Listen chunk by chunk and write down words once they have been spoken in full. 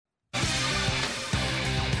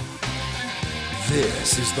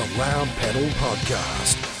This is the Loud Pedal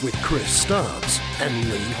Podcast with Chris Stubbs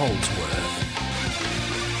and Lee Holdsworth.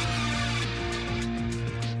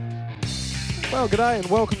 Well, g'day and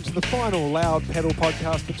welcome to the final Loud Pedal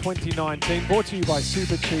Podcast for 2019, brought to you by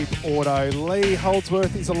Super Cheap Auto. Lee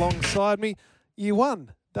Holdsworth is alongside me. Year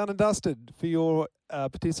one, done and dusted for your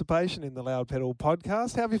participation in the Loud Pedal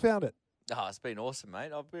Podcast. How have you found it? Oh, it's been awesome,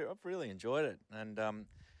 mate. I've really enjoyed it. And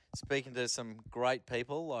speaking to some great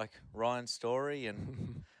people like Ryan Story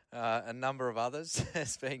and a number of others,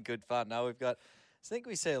 it's been good fun. No, I think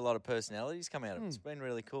we see a lot of personalities come out of it. It's been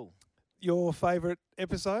really cool. Your favourite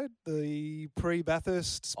episode, the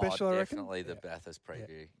pre-Bathurst special, I reckon? Definitely the Bathurst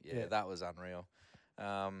preview. Yeah, that was unreal.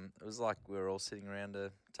 It was like we were all sitting around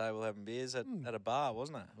a table having beers at a bar,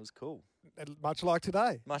 wasn't it? It was cool. Much like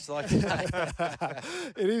today. Much like today.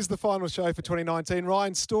 It is the final show for 2019.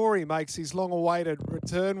 Ryan Story makes his long-awaited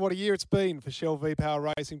return. What a year it's been for Shell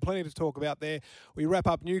V-Power Racing. Plenty to talk about there. We wrap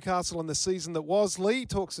up Newcastle and the season that was. Lee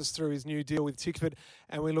talks us through his new deal with Tickford,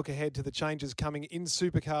 and we look ahead to the changes coming in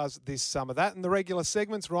supercars this summer. That and the regular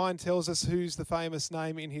segments. Ryan tells us who's the famous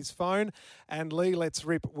name in his phone, and Lee lets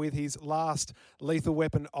rip with his last lethal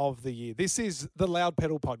weapon of the year. This is the Loud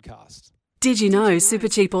Pedal Podcast. Did you know Super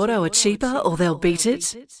Cheap Auto are cheaper or they'll beat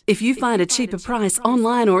it? If you find a cheaper price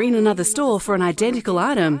online or in another store for an identical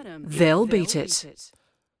item, they'll beat it.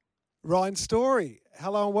 Ryan Story,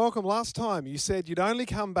 hello and welcome. Last time you said you'd only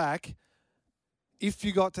come back if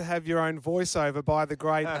you got to have your own voiceover by the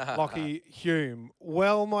great Lockie Hume.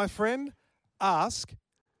 Well, my friend, ask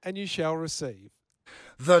and you shall receive.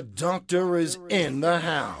 The doctor is in the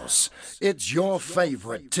house. It's your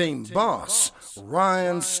favorite team boss,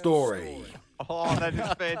 Ryan Story. Oh, that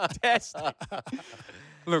is fantastic.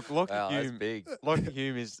 Look, Lockie That's Hume. big. Lockie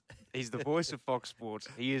Hume he's the voice of Fox Sports.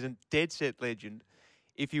 He is a dead set legend.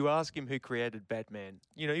 If you ask him who created Batman,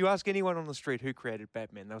 you ask anyone on the street who created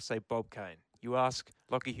Batman, they'll say Bob Kane. You ask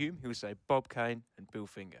Lockie Hume, he'll say Bob Kane and Bill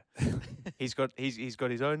Finger. he's got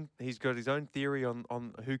his own theory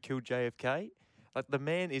on who killed JFK. Like, the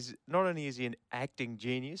man is, not only is he an acting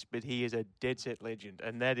genius, but he is a dead set legend,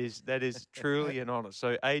 and that is truly an honour.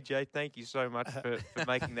 So, AJ, thank you so much for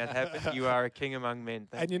making that happen. You are a king among men.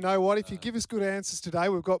 And you know what? If you give us good answers today,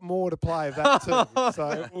 we've got more to play of that too.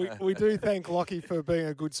 So we do thank Lockie for being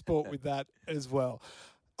a good sport with that as well.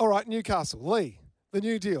 All right, Newcastle. Lee, the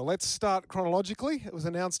new deal. Let's start chronologically. It was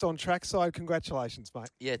announced on Trackside. Congratulations, mate.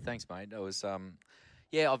 Yeah, thanks, mate. It was,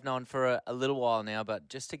 I've known for a little while now, but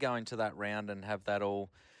just to go into that round and have that all,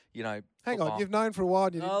 Hang on, you've known for a while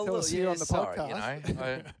and you didn't tell us here on the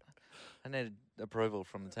podcast. I needed approval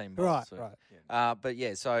from the team boss. Right. But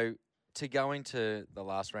yeah, so to go into the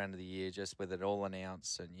last round of the year just with it all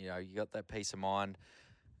announced and, you got that peace of mind.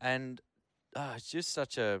 And it's just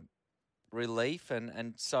such a relief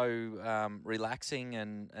and so relaxing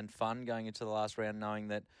and fun going into the last round, knowing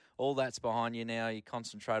that all that's behind you now. You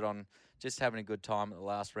concentrate on just having a good time at the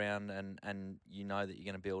last round, and you know that you're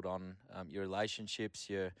going to build on your relationships,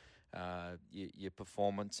 your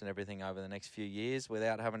performance and everything over the next few years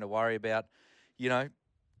without having to worry about,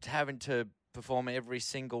 having to perform every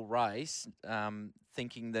single race,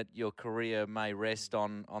 thinking that your career may rest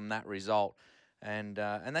on that result. And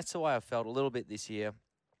that's the way I felt a little bit this year.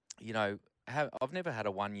 I've never had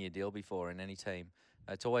a 1-year deal before in any team.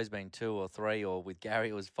 It's always been 2 or 3, or with Gary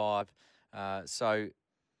it was 5. So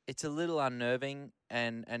it's a little unnerving,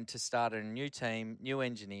 and to start a new team, new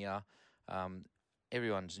engineer,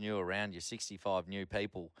 everyone's new around you, 65 new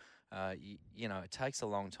people. It takes a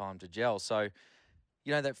long time to gel. So,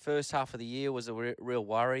 that first half of the year was a real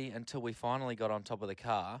worry until we finally got on top of the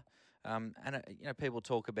car. People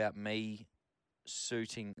talk about me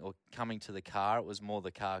suiting or coming to the car. It was more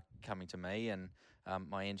the car coming to me, and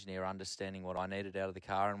my engineer understanding what I needed out of the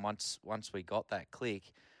car. And once we got that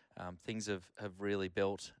click, things have really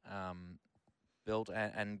built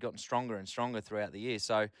and gotten stronger and stronger throughout the year.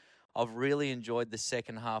 So I've really enjoyed the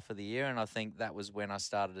second half of the year, and I think that was when I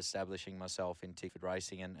started establishing myself in Tickford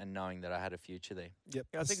Racing and knowing that I had a future there. Yep.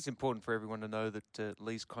 I think it's important for everyone to know that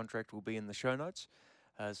Lee's contract will be in the show notes.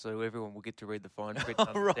 So everyone will get to read the fine print.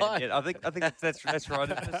 Right. Yeah, I think that's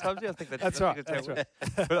right. I think that's right. That's right.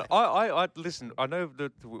 But I listen. I know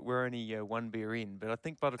that we're only one beer in, but I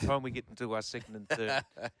think by the time we get into our second and third,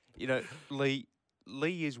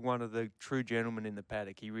 Lee is one of the true gentlemen in the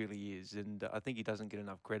paddock. He really is, and I think he doesn't get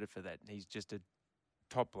enough credit for that. He's just a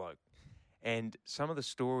top bloke. And some of the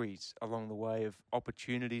stories along the way of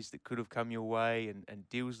opportunities that could have come your way and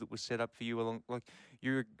deals that were set up for you along, like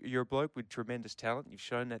you're a bloke with tremendous talent. You've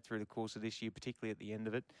shown that through the course of this year, particularly at the end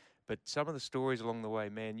of it. But some of the stories along the way,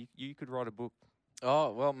 man, you could write a book.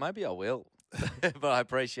 Oh, well, maybe I will. but I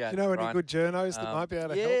appreciate Do you know it, any Ryan. good journos that might be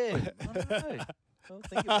able to help? I don't know. Well,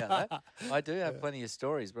 think about that. I do have plenty of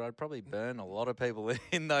stories, but I'd probably burn a lot of people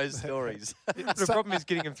in those stories. The problem is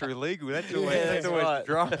getting them through legal. That's always, Yeah, that's that's always right.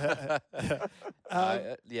 the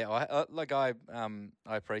drama.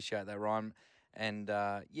 I appreciate that, Ryan. And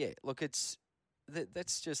look, that's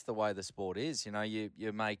just the way the sport is. You know, you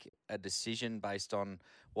make a decision based on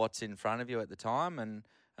what's in front of you at the time, and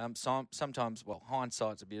sometimes,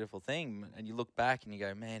 hindsight's a beautiful thing. And you look back and you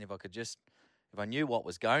go, man, if I knew what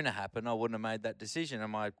was going to happen, I wouldn't have made that decision, and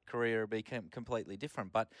my career would be completely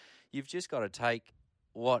different. But you've just got to take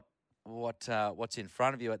what's in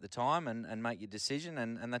front of you at the time and make your decision,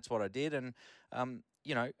 and that's what I did. And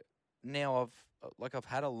now I've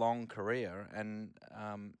had a long career, and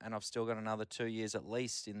I've still got another 2 years at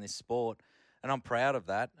least in this sport, and I'm proud of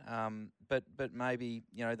that. But maybe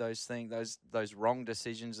those wrong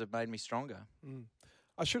decisions have made me stronger.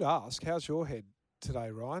 I should ask, how's your head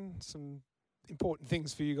today, Ryan? Some important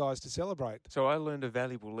things for you guys to celebrate. So I learned a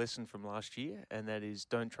valuable lesson from last year, and that is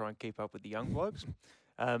don't try and keep up with the young blokes.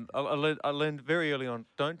 I learned very early on,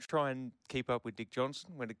 don't try and keep up with Dick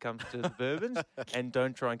Johnson when it comes to the bourbons, and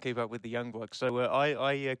don't try and keep up with the young blokes. So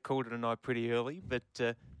I called it a night pretty early, but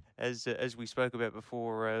as we spoke about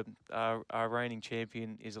before, our reigning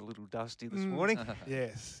champion is a little dusty this morning.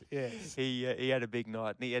 Yes. He had a big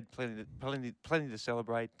night, and he had plenty to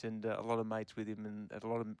celebrate, and a lot of mates with him, and a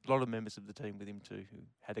lot of members of the team with him too, who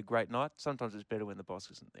had a great night. Sometimes it's better when the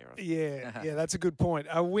boss isn't there. Yeah, that's a good point.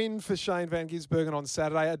 A win for Shane Van Gisbergen on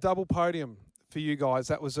Saturday, a double podium for you guys.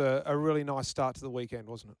 That was a really nice start to the weekend,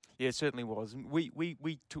 wasn't it? Yeah, it certainly was. And we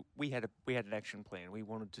had an action plan. We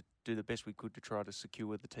wanted to do the best we could to try to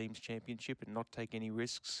secure the team's championship and not take any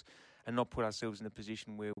risks, and not put ourselves in a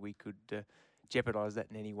position where we could jeopardise that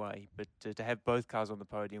in any way. But to have both cars on the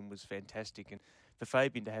podium was fantastic, and for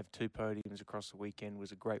Fabian to have 2 podiums across the weekend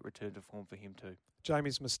was a great return to form for him too.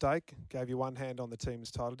 Jamie's mistake gave you one hand on the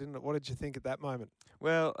team's title, didn't it? What did you think at that moment?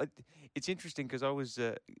 Well, it's interesting because I was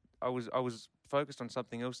focused on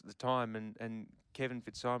something else at the time, and Kevin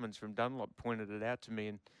Fitzsimons from Dunlop pointed it out to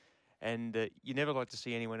me, and you never like to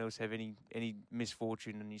see anyone else have any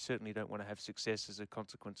misfortune, and you certainly don't want to have success as a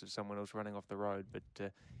consequence of someone else running off the road. But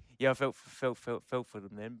I felt for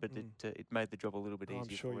them then, but it made the job a little bit easier. I'm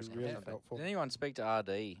sure for us. you really felt for Did them. anyone speak to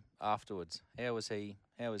RD afterwards? How was he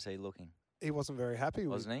looking? He wasn't very happy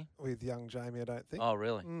Wasn't he? with young Jamie, I don't think. Oh,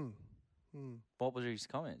 really? Mm. What was his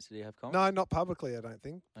comments? Did he have comments? No, not publicly, I don't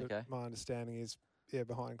think. But Okay. my understanding is,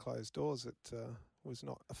 behind closed doors, it was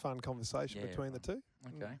not a fun conversation between the two.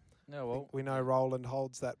 Okay. No, I well, think we know Roland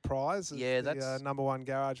holds that prize as the that's number one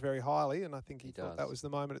garage very highly, and I think he He thought does. that was the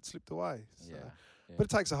moment it slipped away. So. yeah. But it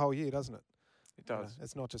takes a whole year, doesn't it? It does.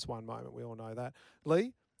 It's not just one moment. We all know that.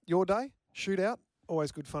 Lee, your day, shootout,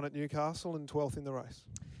 always good fun at Newcastle, and 12th in the race.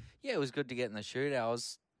 Yeah, it was good to get in the shootout. I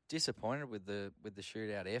was disappointed with the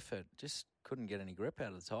shootout effort. Just couldn't get any grip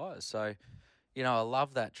out of the tyres. So, I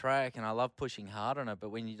love that track and I love pushing hard on it.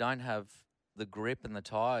 But when you don't have the grip in the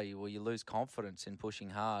tyre, you lose confidence in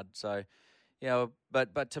pushing hard. So,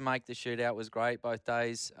 but to make the shootout was great both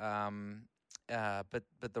days. But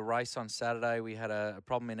the race on Saturday, we had a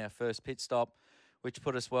problem in our first pit stop, which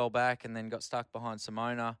put us well back, and then got stuck behind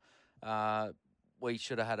Simona. We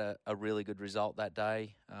should have had a really good result that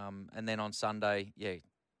day. And then on Sunday,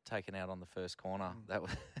 taken out on the first corner. That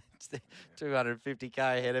was 250k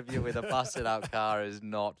ahead of you with a busted up car is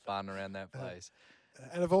not fun around that place.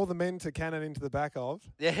 And of all the men to cannon into the back of,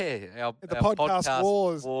 Our podcast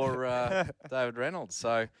wars. wore David Reynolds.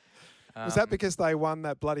 So was that because they won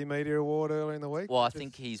that bloody media award earlier in the week? Well, I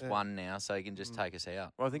think he's won now, so he can just take us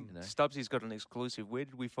out. Well, I think Stubbsy's got an exclusive. Where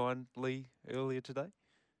did we find Lee earlier today?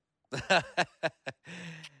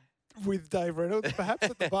 With Dave Reynolds, perhaps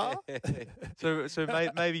at the bar. So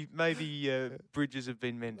maybe bridges have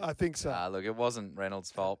been mended. I think so. Look, it wasn't Reynolds'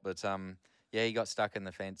 fault, but he got stuck in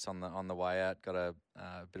the fence on the way out. Got a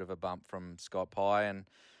bit of a bump from Scott Pye,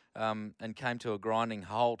 and came to a grinding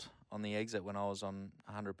halt on the exit when I was on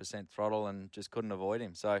 100% throttle and just couldn't avoid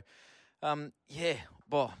him. So, the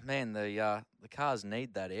cars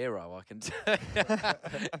need that aero, I can tell you.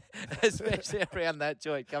 Especially around that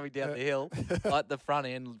joint coming down the hill. Like the front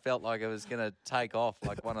end felt like it was going to take off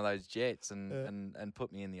like one of those jets and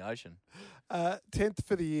put me in the ocean. 10th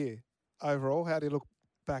for the year overall. How do you look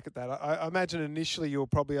back at that? I imagine initially you were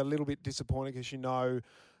probably a little bit disappointed because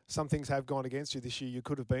some things have gone against you this year. You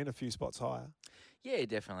could have been a few spots higher. Yeah,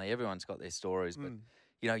 definitely. Everyone's got their stories, but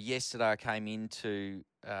yesterday I came into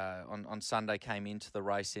on Sunday came into the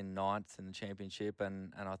race in 9th in the championship,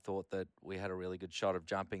 and I thought that we had a really good shot of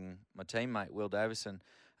jumping my teammate Will Davison.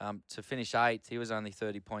 To finish 8th, he was only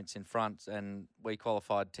 30 points in front, and we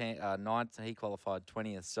qualified 9th, and he qualified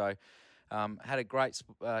 20th. So had a great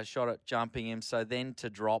shot at jumping him. So then to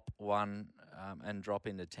drop one and drop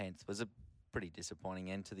into 10th was a pretty disappointing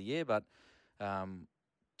end to the year. But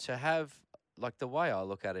to have, like, the way I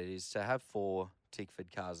look at it is to have 4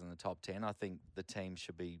 Tickford cars in the top 10, I think the team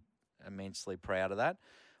should be immensely proud of that.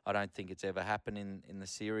 I don't think it's ever happened in the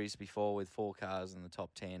series before with 4 cars in the top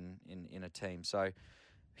 10 in a team. So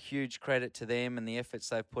huge credit to them and the efforts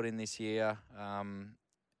they've put in this year.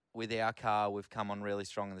 With our car, we've come on really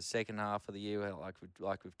strong in the second half of the year,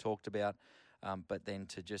 like we've talked about. But then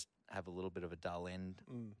to just have a little bit of a dull end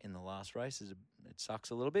in the last race, it sucks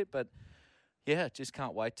a little bit. But, yeah, just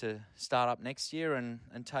can't wait to start up next year and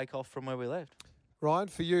take off from where we left. Ryan,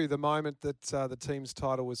 for you, the moment that the team's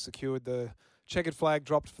title was secured, the checkered flag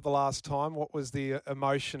dropped for the last time, what was the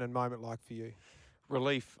emotion and moment like for you?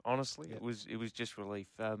 Relief, honestly. Yep. It was just relief.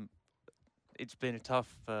 It's been a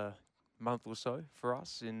tough month or so for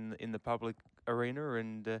us in the public arena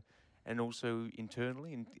and also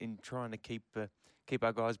internally in trying to keep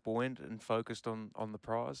our guys buoyant and focused on the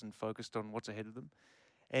prize and focused on what's ahead of them.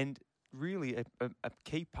 And really a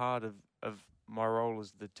key part of my role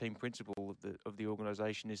as the team principal of the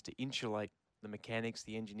organisation is to insulate the mechanics,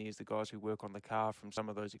 the engineers, the guys who work on the car from some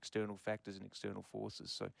of those external factors and external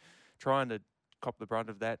forces. So trying to cop the brunt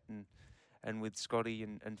of that and with Scotty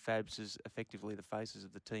and Fabs as effectively the faces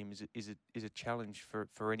of the team is a challenge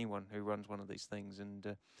for anyone who runs one of these things.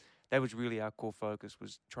 And that was really our core focus,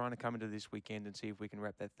 was trying to come into this weekend and see if we can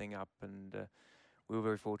wrap that thing up. And we were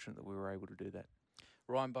very fortunate that we were able to do that.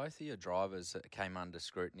 Ryan, both of your drivers came under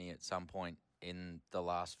scrutiny at some point in the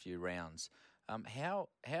last few rounds. How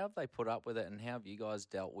have they put up with it, and how have you guys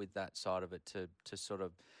dealt with that side of it to sort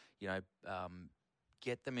of,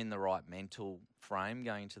 get them in the right mental frame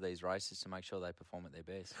going into these races to make sure they perform at their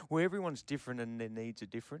best? Well, everyone's different and their needs are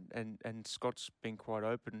different, and Scott's been quite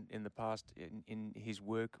open in the past in his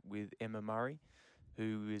work with Emma Murray,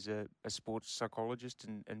 who is a sports psychologist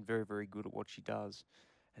and very, very good at what she does,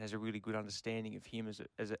 and has a really good understanding of him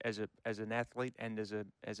as an athlete and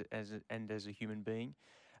as a human being.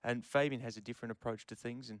 And Fabian has a different approach to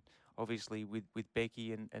things, and obviously with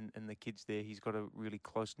Becky and the kids there, he's got a really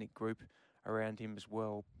close-knit group around him as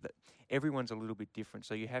well. But everyone's a little bit different,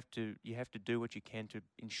 so you have to do what you can to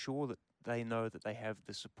ensure that they know that they have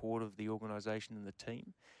the support of the organisation and the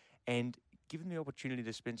team, and give them the opportunity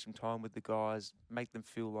to spend some time with the guys, make them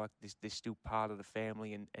feel like they're still part of the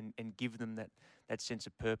family, and give them that sense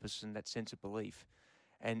of purpose and that sense of belief,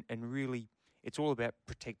 and really. It's all about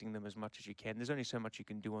protecting them as much as you can. There's only so much you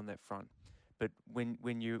can do on that front. But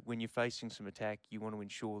when you're facing some attack, you want to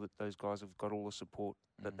ensure that those guys have got all the support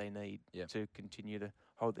that they need to continue to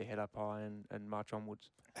hold their head up high and march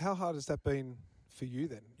onwards. How hard has that been for you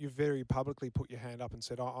then? You've very publicly put your hand up and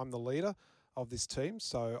said, I'm the leader of this team,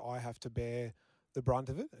 so I have to bear the brunt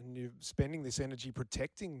of it. And you're spending this energy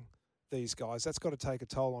protecting these guys. That's got to take a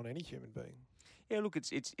toll on any human being. Yeah, look,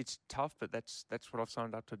 it's tough, but that's what I've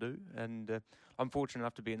signed up to do, and I'm fortunate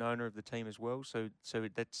enough to be an owner of the team as well. So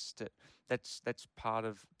that's part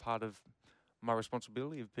of my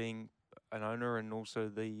responsibility of being an owner and also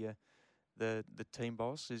the team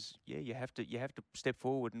boss. Is you have to step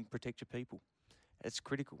forward and protect your people. It's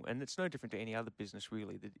critical, and it's no different to any other business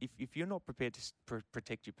really. That if you're not prepared to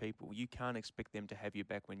protect your people, you can't expect them to have you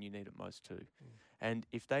back when you need it most too. And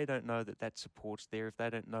if they don't know that support's there, if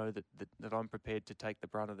they don't know that I'm prepared to take the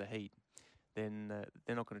brunt of the heat, then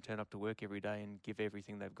they're not going to turn up to work every day and give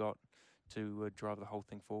everything they've got to drive the whole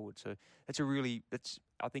thing forward. So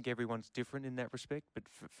I think everyone's different in that respect. But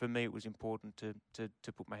for me, it was important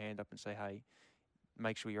to put my hand up and say, hey,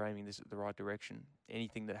 make sure you're aiming this at the right direction.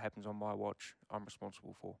 Anything that happens on my watch, I'm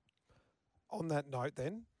responsible for. On that note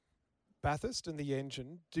then, Bathurst and the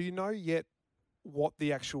engine, do you know yet what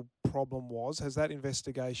the actual problem was? Has that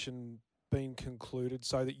investigation been concluded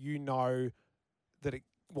so that you know that it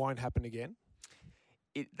won't happen again?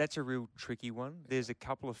 That's a real tricky one. There's a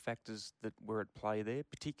couple of factors that were at play there,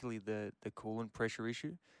 particularly the coolant pressure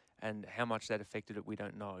issue, and how much that affected it, we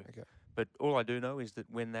don't know. Okay. But all I do know is that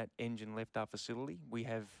when that engine left our facility, we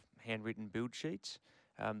have handwritten build sheets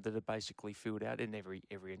that are basically filled out, and every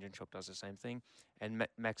engine shop does the same thing. And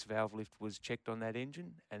max valve lift was checked on that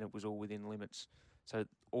engine, and it was all within limits. So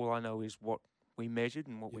all I know is what we measured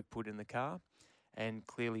and what we put in the car, and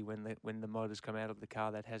clearly when the motors come out of the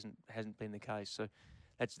car, that hasn't been the case. So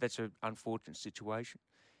that's an unfortunate situation.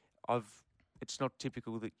 It's not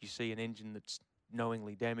typical that you see an engine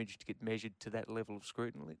knowingly damaged get measured to that level of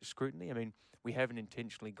scrutiny. I mean, we haven't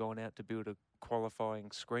intentionally gone out to build a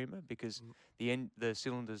qualifying screamer because the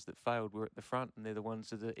cylinders that failed were at the front, and they're the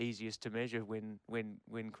ones that are easiest to measure when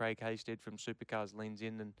Craig Haystead from Supercars leans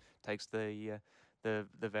in and takes the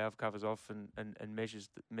valve covers off and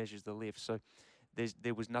measures the lift. So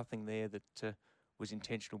there was nothing there that was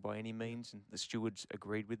intentional by any means, and the stewards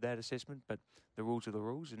agreed with that assessment. But the rules are the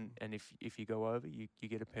rules, and if you go over, you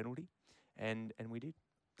get a penalty, and we did.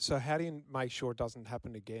 So how do you make sure it doesn't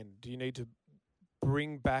happen again? Do you need to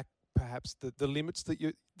bring back perhaps the limits that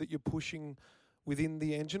you're pushing within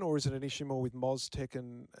the engine, or is it an issue more with Mostert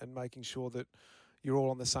and making sure that you're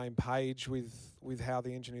all on the same page with how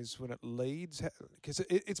the engine is when it leads? Because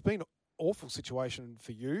it's been an awful situation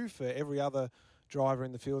for you, for every other driver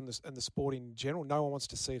in the field and the sport in general. No one wants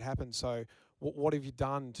to see it happen. So what have you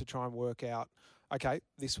done to try and work out, okay,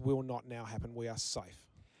 this will not now happen, we are safe?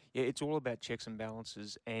 Yeah, it's all about checks and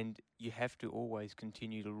balances, and you have to always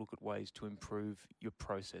continue to look at ways to improve your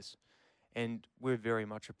process. And we're very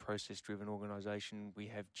much a process-driven organisation. We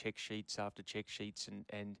have check sheets after check sheets,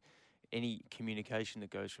 and any communication that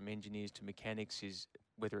goes from engineers to mechanics is,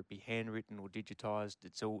 whether it be handwritten or digitised,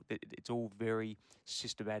 it's all very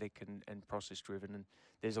systematic and process-driven, and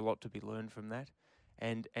there's a lot to be learned from that.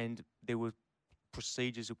 And there were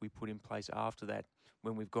procedures that we put in place after that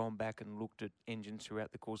when we've gone back and looked at engines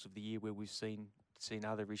throughout the course of the year where we've seen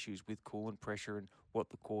other issues with coolant pressure and what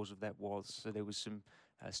the cause of that was. So there was some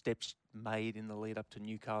steps made in the lead up to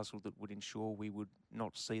Newcastle that would ensure we would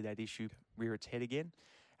not see that issue rear its head again.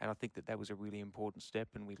 And I think that was a really important step,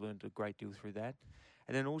 and we learned a great deal through that.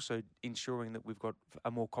 And then also ensuring that we've got a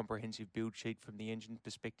more comprehensive build sheet from the engine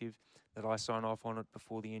perspective, that I sign off on it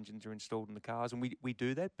before the engines are installed in the cars. And we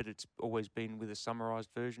do that, but it's always been with a summarised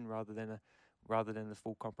version rather than the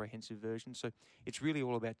full comprehensive version. So it's really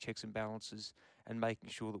all about checks and balances and making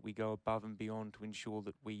sure that we go above and beyond to ensure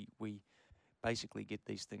that we basically get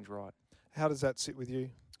these things right. How does that sit with you,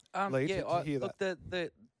 Lee, to hear look, that?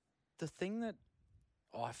 The thing that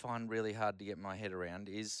I find really hard to get my head around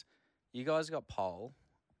is you guys got pole,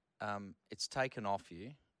 it's taken off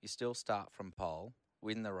you, you still start from pole,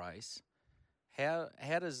 win the race. How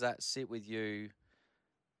does that sit with you?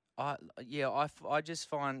 I just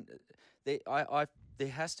find there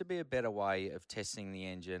has to be a better way of testing the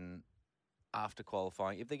engine after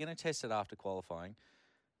qualifying. If they're going to test it after qualifying,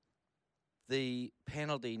 the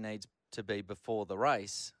penalty needs to be before the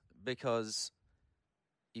race because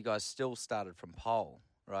you guys still started from pole,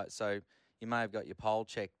 right? So you may have got your pole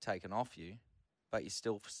check taken off you, but you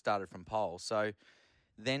still started from pole. So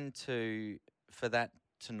then for that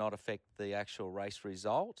to not affect the actual race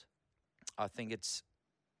result, I think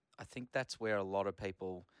that's where a lot of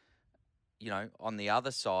people, on the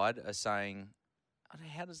other side are saying,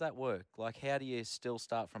 how does that work? Like, how do you still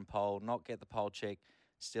start from pole, not get the pole check,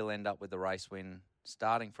 still end up with the race win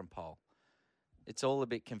starting from pole? It's all a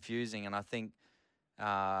bit confusing, and I think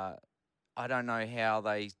I don't know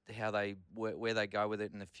where they go with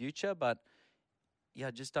it in the future, but yeah,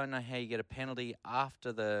 I just don't know how you get a penalty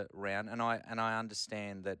after the round, and I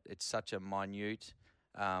understand that it's such a minute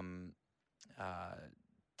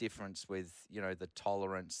difference with the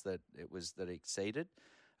tolerance that it exceeded,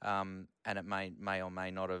 and it may or may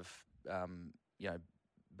not have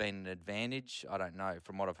been an advantage. I don't know.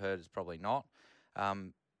 From what I've heard, it's probably not.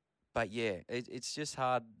 But yeah, it's just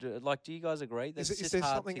hard. Like, do you guys agree? Is there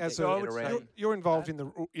something you're involved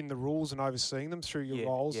in the rules and overseeing them through your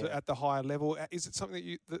roles at the higher level? Is it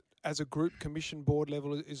something that as a group commission board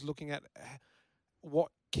level is looking at?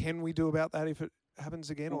 What can we do about that if it happens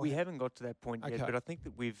again? Well, we haven't got to that point yet, Okay. but I think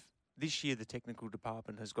that this year the technical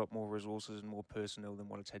department has got more resources and more personnel than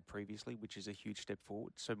what it's had previously, which is a huge step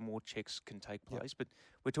forward. So more checks can take place. But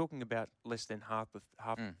we're talking about less than half the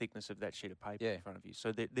thickness of that sheet of paper in front of you.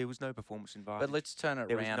 So there was no performance environment. But let's turn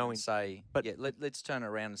it around and say, let's turn it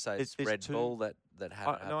around and say it's Red Bull that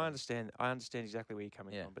happened. No, I understand. I understand exactly where you're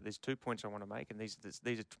coming from. But there's 2 points I want to make, and these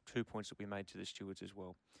are 2 points that we made to the stewards as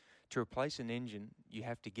well. To replace an engine, you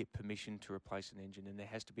have to get permission to replace an engine, and there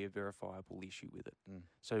has to be a verifiable issue with it.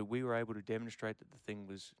 So we were able to demonstrate that the thing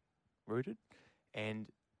was rooted and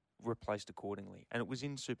replaced accordingly. And it was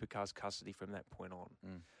in Supercars custody from that point on.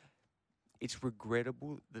 It's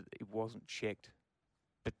regrettable that it wasn't checked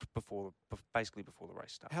basically before the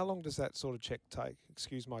race started. How long does that sort of check take?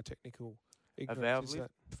 Excuse my technical ignorance. A valve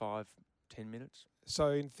lift, 5-10 minutes.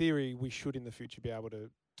 So in theory, we should in the future be able to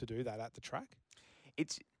do that at the track?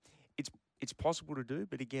 It's possible to do,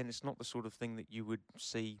 but again, it's not the sort of thing that you would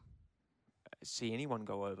see anyone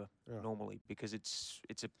go over normally, because it's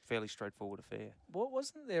a fairly straightforward affair.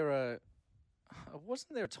 Wasn't there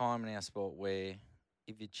Wasn't there a time in our sport where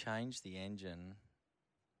if you changed the engine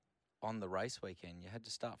on the race weekend, you had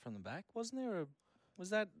to start from the back? Wasn't there was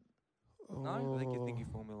that? No? I think you're thinking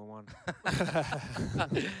Formula One.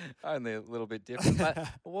 Only a little bit different. But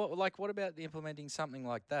what about implementing something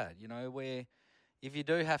like that, where if you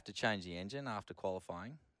do have to change the engine after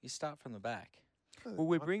qualifying, you start from the back? Well,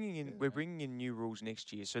 we're bringing in new rules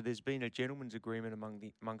next year. So there's been a gentleman's agreement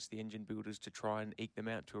amongst the engine builders to try and eke them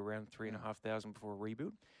out to around 3,500 before a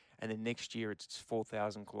rebuild, and then next year it's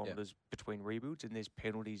 4,000 kilometres between rebuilds, and there's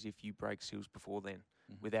penalties if you break seals before then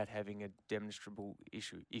without having a demonstrable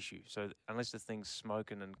issue. So unless the thing's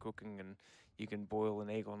smoking and cooking and you can boil an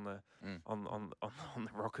egg on the the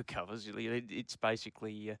rocker covers, it's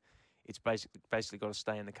basically got to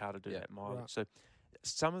stay in the car to do that mileage. Right. So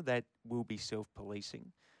some of that will be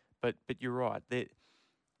self-policing, but you're right.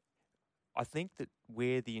 I think that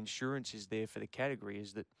where the insurance is there for the category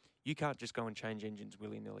is that you can't just go and change engines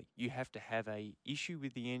willy-nilly. You have to have a issue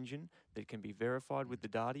with the engine that can be verified with the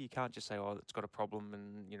data. You can't just say, "Oh, it's got a problem,"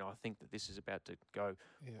 and I think that this is about to go.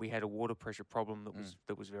 Yeah. We had a water pressure problem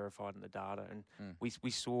that was verified in the data, and we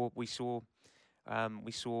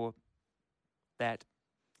saw that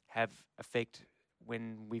have effect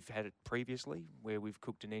when we've had it previously, where we've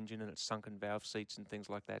cooked an engine and it's sunken valve seats and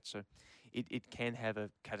things like that. So it can have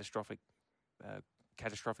a catastrophic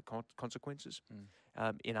consequences.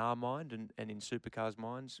 In our mind and in supercars'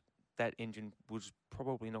 minds, that engine was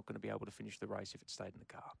probably not going to be able to finish the race if it stayed in the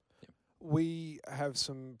car. Yep. We have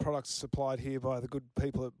some products supplied here by the good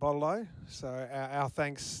people at Bottle-O, so our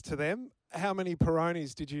thanks to them. How many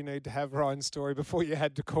Peronis did you need to have, Ryan Story, before you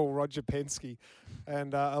had to call Roger Penske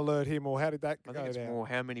and alert him, or how did that go down? I think it's more,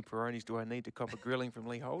 how many Peronis do I need to cop a grilling from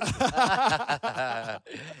Lee Holds? I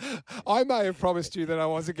may have promised you that I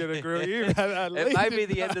wasn't going to grill you. It may be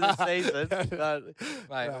the end of the season, but,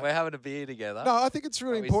 mate, we're having a beer together. No, I think it's a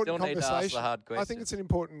really important conversation. conversation. Need to ask the hard questions. I think it's an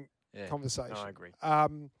important conversation. No, I agree.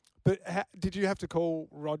 But did you have to call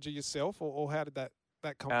Roger yourself, or how did that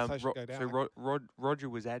conversation go down? So Roger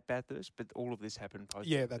was at Bathurst, but all of this happened post.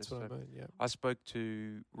 Yeah, that's what I mean. Yeah, I spoke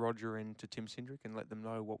to Roger and to Tim Cindric and let them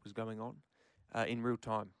know what was going on in real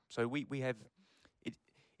time. So we have it.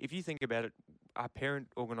 If you think about it, our parent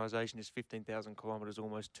organisation is 15,000 kilometres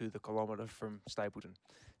almost to the kilometre from Stapleton.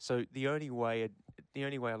 So the only way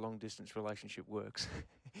a long distance relationship works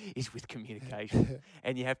is with communication,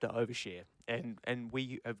 and you have to overshare, and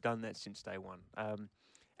we have done that since day one.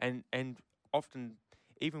 And often,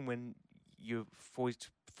 even when you're foisted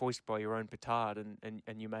by your own petard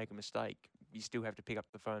and you make a mistake, you still have to pick up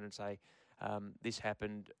the phone and say, this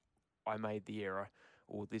happened, I made the error,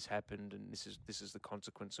 or this happened and this is the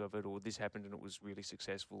consequence of it, or this happened and it was really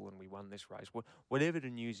successful and we won this race. Whatever the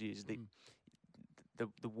news is,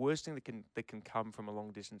 the worst thing that can come from a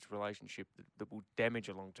long distance relationship that will damage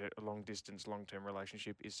a long term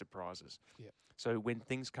relationship is surprises. Yeah. So when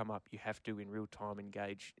things come up, you have to in real time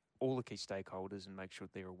engage all the key stakeholders and make sure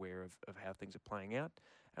they're aware of how things are playing out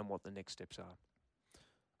and what the next steps are.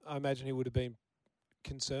 I imagine he would have been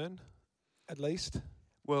concerned, at least.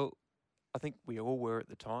 Well, I think we all were at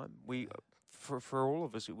the time. For all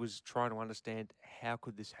of us, it was trying to understand how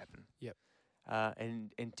could this happen. Yep.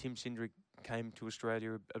 And Tim Cindric came to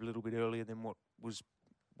Australia a little bit earlier than what was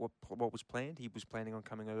planned. He was planning on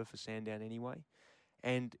coming over for Sandown anyway.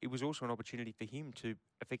 And it was also an opportunity for him to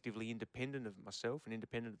effectively, independent of myself and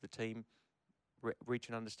independent of the team, reach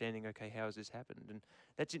an understanding, okay, how has this happened? And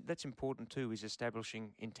that's important too, is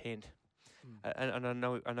establishing intent. And I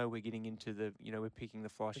know we're getting into the, we're picking the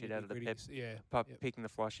fly shit out of the pepper, picking the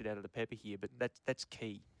fly shit out of the pepper here, but that's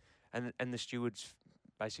key. And the stewards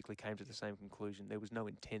basically came to the same conclusion. There was no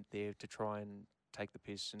intent there to try and take the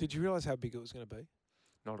piss. Did you realise how big it was going to be?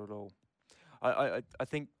 Not at all. I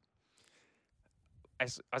think, I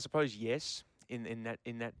suppose yes, in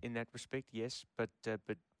that respect, yes, but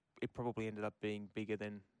it probably ended up being bigger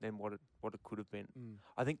than what it could have been.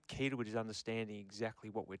 I think key to it is understanding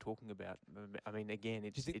exactly what we're talking about. I mean, again,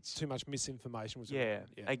 it's too much misinformation. Was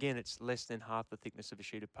Again, it's less than half the thickness of a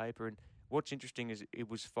sheet of paper. And what's interesting is it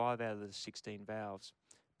was 5 out of the 16 valves,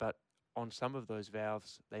 but on some of those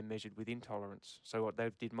valves they measured with intolerance. So what they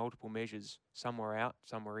did multiple measures. Some were out,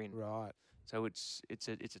 some were in. Right. So it's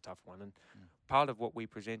a tough one. And part of what we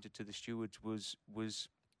presented to the stewards was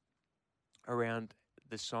around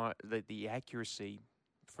the accuracy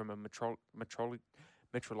from a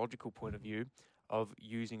metrological point of view of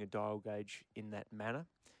using a dial gauge in that manner,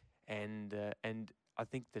 and I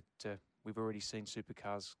think that we've already seen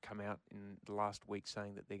supercars come out in the last week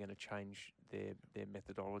saying that they're going to change their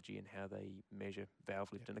methodology and how they measure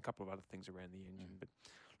valve lift and a couple of other things around the engine. But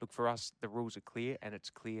look, for us, the rules are clear, and it's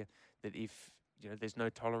clear that if there's no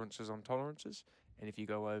tolerances on tolerances, and if you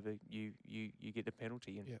go over, you get the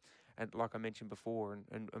penalty. And like I mentioned before,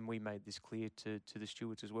 and we made this clear to the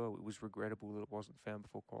stewards as well, it was regrettable that it wasn't found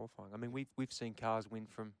before qualifying. I mean, we've seen cars win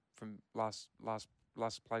from last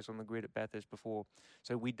place on the grid at Bathurst before,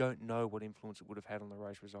 so we don't know what influence it would have had on the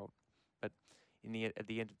race result. But at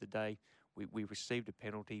the end of the day, we received a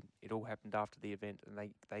penalty. It all happened after the event, and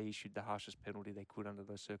they issued the harshest penalty they could under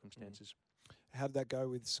those circumstances. How did that go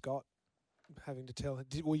with Scott? Having to tell him,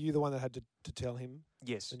 were you the one that had to tell him?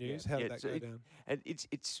 Yes. The news. How did that go down? And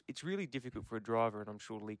it's really difficult for a driver, and I'm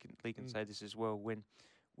sure Lee can say this as well.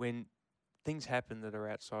 When things happen that are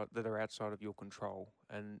outside of your control,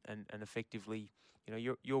 and effectively,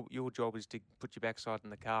 your job is to put your backside in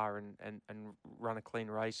the car and run a clean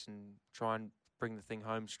race and try and bring the thing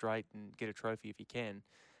home straight and get a trophy if you can.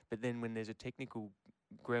 But then when there's a technical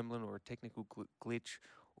gremlin or a technical glitch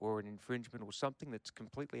or an infringement or something that's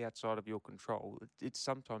completely outside of your control, it's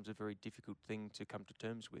sometimes a very difficult thing to come to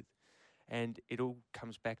terms with. And it all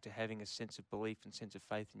comes back to having a sense of belief and sense of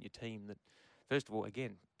faith in your team that, first of all,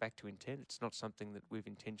 again, back to intent, it's not something that we've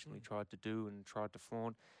intentionally tried to do and tried to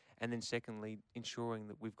flaunt. And then secondly, ensuring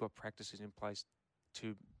that we've got practices in place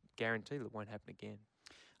to guarantee that it won't happen again.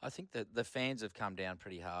 I think that the fans have come down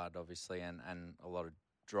pretty hard, obviously, and a lot of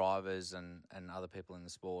drivers and other people in the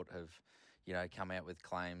sport have, come out with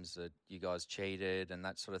claims that you guys cheated and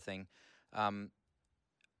that sort of thing.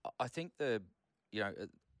 I think there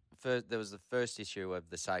was the first issue of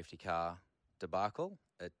the safety car debacle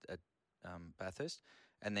at Bathurst,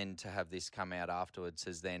 and then to have this come out afterwards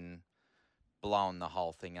has then blown the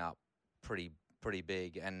whole thing up pretty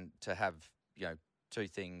big, and to have two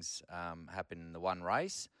things happen in the one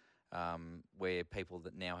race, where people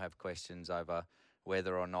that now have questions over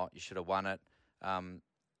whether or not you should have won it.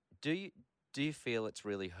 Do you feel it's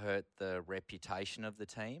really hurt the reputation of the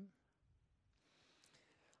team?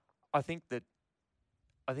 I think that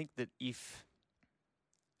if,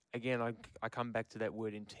 again, I come back to that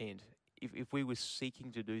word intent. If we were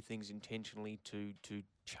seeking to do things intentionally to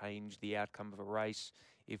change the outcome of a race,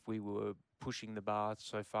 if we were pushing the bar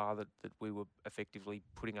so far that we were effectively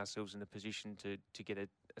putting ourselves in a position to get a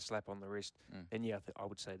slap on the wrist, then I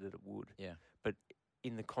would say that it would. Yeah. But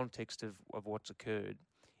in the context of what's occurred,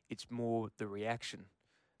 it's more the reaction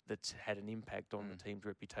that's had an impact on the team's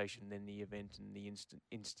reputation than the event and the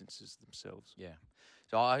instances themselves. Yeah.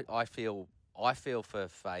 So I feel for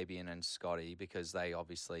Fabian and Scotty, because they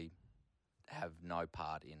obviously have no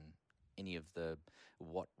part in any of the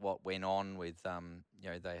what went on with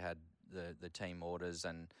they had the team orders,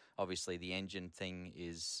 and obviously the engine thing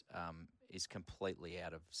is completely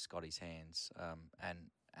out of Scotty's hands,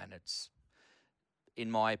 and it's,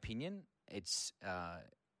 in my opinion, it's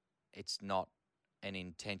not an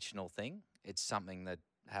intentional thing. It's something that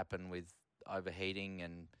happened with overheating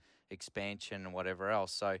and expansion and whatever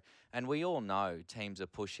else. So, and we all know teams are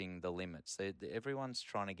pushing the limits. Everyone's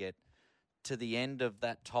trying to get to the end of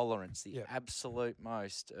that tolerance, the absolute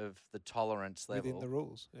most of the tolerance level. Within the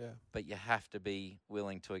rules, But you have to be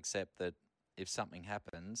willing to accept that if something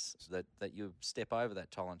happens, that you step over that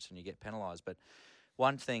tolerance and you get penalised. But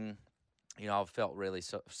one thing, I've felt really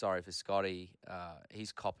sorry for Scotty.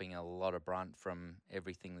 He's copping a lot of brunt from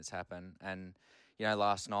everything that's happened. And,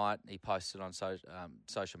 last night he posted on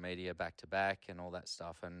social media back to back and all that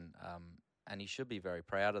stuff. And he should be very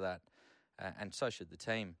proud of that. And so should the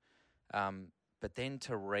team. But then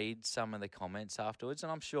to read some of the comments afterwards,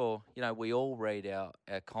 and I'm sure, we all read our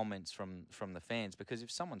comments from the fans, because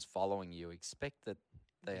if someone's following you, expect that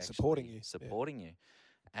they're actually supporting you.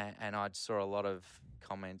 And I saw a lot of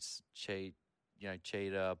comments, cheater,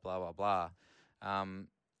 blah, blah, blah.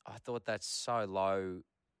 I thought that's so low,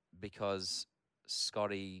 because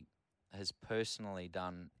Scotty has personally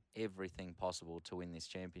done everything possible to win this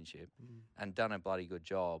championship and done a bloody good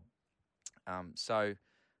job. So I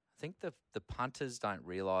think the punters don't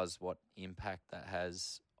realise what impact that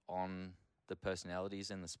has on the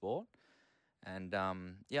personalities in the sport. And,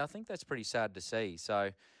 I think that's pretty sad to see.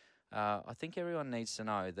 So I think everyone needs to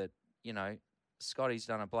know that, Scotty's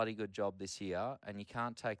done a bloody good job this year, and you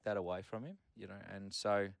can't take that away from him, And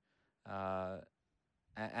so,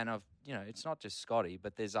 and I've, it's not just Scotty,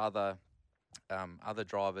 but there's other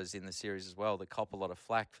drivers in the series as well that cop a lot of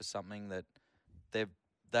flack for something that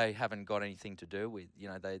they haven't got anything to do with.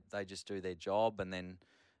 They just do their job, and then,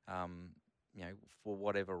 for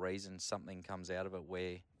whatever reason, something comes out of it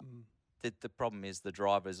where the problem is the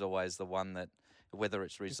driver's always the one that, whether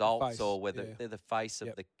it's results or whether they're the face of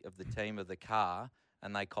the team, of the car,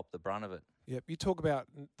 and they cop the brunt of it. Yep. You talk about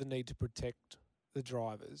the need to protect the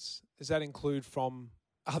drivers. Does that include from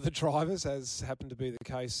other drivers, as happened to be the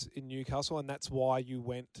case in Newcastle, and that's why you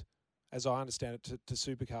went, as I understand it, to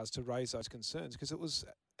supercars to raise those concerns, because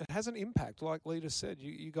it has an impact. Like Lita said,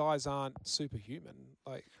 you guys aren't superhuman.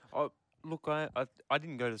 Like, look, I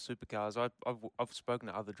didn't go to supercars. I've spoken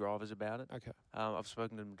to other drivers about it. okay, I've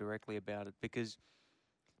spoken to them directly about it because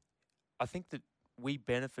I think that we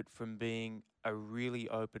benefit from being a really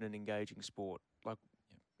open and engaging sport. Like,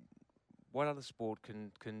 what other sport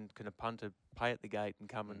can a punter pay at the gate and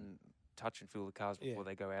come and touch and feel the cars before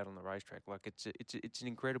they go out on the racetrack? Like, it's an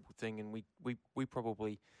incredible thing, and we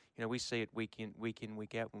probably, we see it week in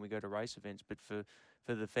week out when we go to race events. But for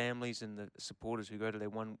the families and the supporters who go to their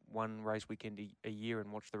one race weekend a year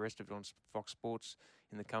and watch the rest of it on Fox Sports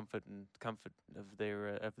in the comfort of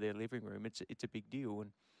their living room, it's a big deal.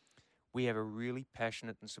 And we have a really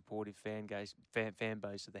passionate and supportive fan base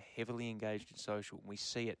that are heavily engaged in social, and we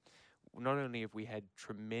see it. Not only have we had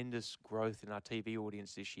tremendous growth in our TV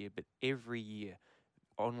audience this year, but every year,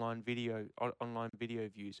 online video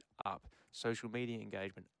views up, social media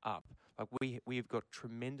engagement up. Like, we have got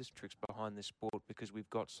tremendous tricks behind this sport because we've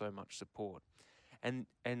got so much support. And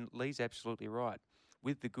Lee's absolutely right.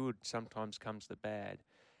 With the good sometimes comes the bad.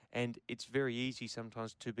 And it's very easy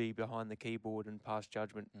sometimes to be behind the keyboard and pass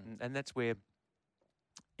judgment. And that's where,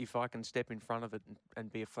 if I can step in front of it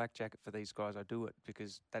and be a flak jacket for these guys, I do it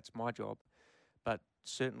because that's my job. But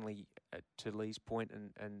certainly, to Lee's point,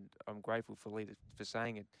 and I'm grateful for Lee for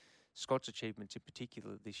saying it, Scott's achievements in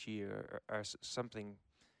particular this year are something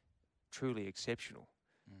truly exceptional.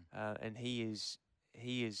 And he is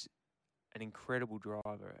an incredible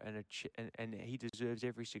driver, and he deserves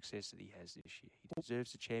every success that he has this year. He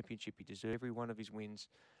deserves the championship. He deserves every one of his wins.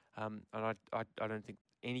 And I don't think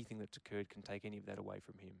anything that's occurred can take any of that away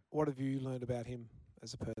from him. what have you learned about him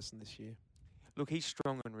as a person this year? Look, he's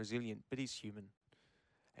strong and resilient, but he's human.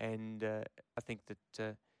 And I think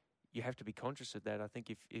that you have to be conscious of that. I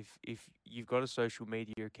think if you've got a social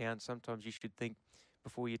media account, sometimes you should think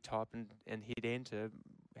before you type and hit enter,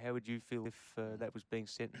 how would you feel if that was being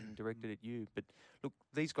sent and directed at you? But look,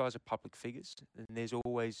 these guys are public figures, and there's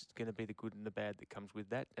always going to be the good and the bad that comes with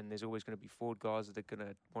that. And there's always going to be Ford guys that are going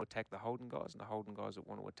to want to attack the Holden guys, and the Holden guys that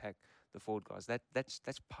want to attack the Ford guys. That's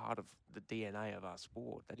part of the DNA of our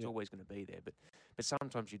sport. That's always going to be there. But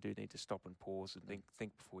sometimes you do need to stop and pause and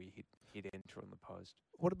think before you hit enter on the post.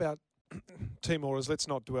 What about team orders? Let's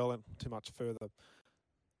not dwell in too much further.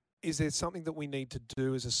 Is there something that we need to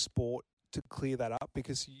do as a sport to clear that up?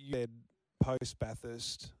 Because you said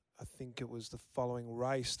post-Bathurst, I think it was the following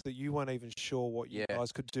race, that you weren't even sure what you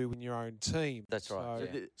guys could do in your own team. That's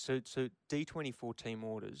right. So D24 team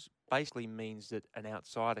orders basically means that an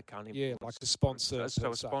outsider can't influence. Yeah, like a sponsor.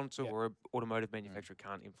 So a sponsor or an automotive manufacturer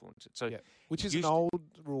can't influence it. So which is an old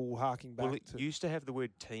rule harking back it to... used to have the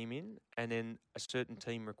word team in, and then a certain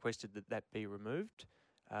team requested that be removed.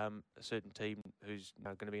 A certain team who's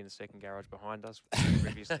going to be in the second garage behind us,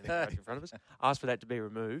 previously in the garage in front of us, asked for that to be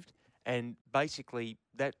removed. And basically,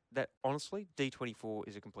 that honestly, D24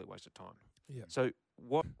 is a complete waste of time. Yeah. So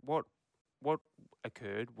what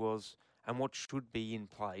occurred was, and what should be in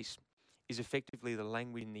place, is effectively the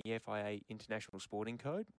language in the FIA International Sporting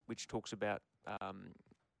Code, which talks about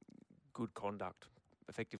good conduct,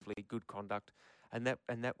 effectively good conduct. And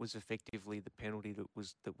that was effectively the penalty that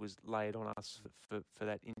was laid on us for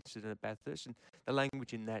that incident at Bathurst. And the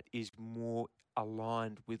language in that is more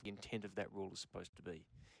aligned with the intent of that rule is supposed to be.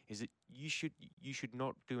 Is that you should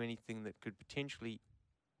not do anything that could potentially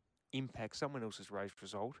impact someone else's race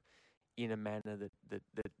result in a manner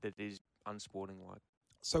that is unsporting-like.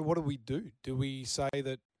 So what do? Do we say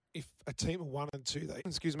that if a team of 1 and 2,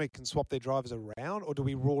 can swap their drivers around, or do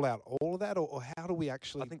we rule out all of that, or how do we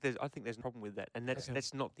actually? I think there's a problem with that, and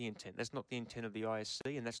that's not the intent. That's not the intent of the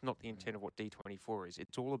ISC, and that's not the intent of what D24 is.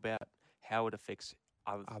 It's all about how it affects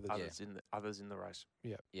others in the race.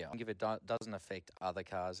 Yeah. I think if it doesn't affect other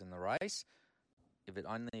cars in the race, if it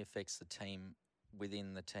only affects the team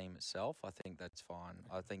within the team itself, I think that's fine.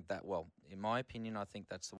 I think that, in my opinion, I think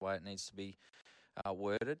that's the way it needs to be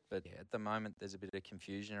worded, but at the moment there's a bit of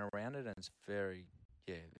confusion around it, and it's very,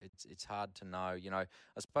 it's hard to know. I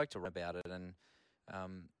spoke to Ron about it, and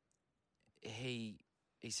he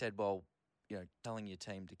said, telling your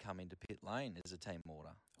team to come into pit lane is a team order.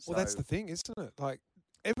 Well, that's the thing, isn't it? Like,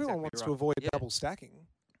 everyone wants to avoid double stacking.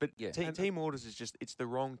 But team orders is just, it's the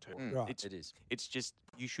wrong term. Right. It is. It's just,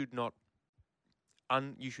 you should not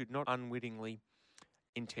unwittingly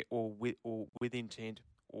or with intent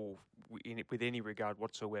or with any regard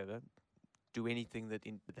whatsoever, do anything that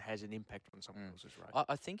has an impact on someone else's race.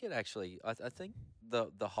 I think it actually. I think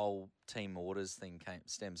the whole team orders thing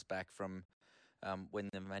stems back from when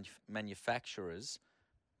the manufacturers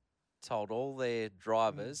told all their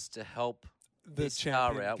drivers to help The this car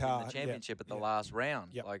champion out car, win the championship at the yeah. last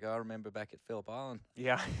round. Yep. Like I remember back at Phillip Island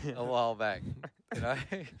Yeah. a while back, you know,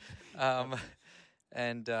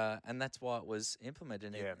 and that's why it was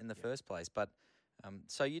implemented in the first place. But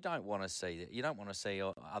so you don't want to see that. You don't want to see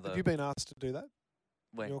other. Have you been asked to do that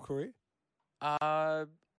in your career? I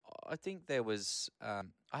think there was. I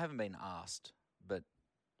haven't been asked, but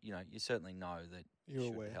you know, you certainly know that You're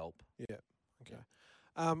should aware. help. Yeah. Okay.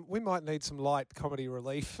 We might need some light comedy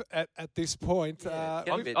relief at this point. Yeah,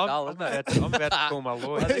 I'm, a bit I'm, dull, I'm, isn't it? about to, I'm about to call my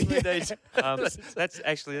lawyer. I think we need. That's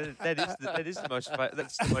actually that is the most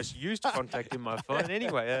that's the most used contact in my phone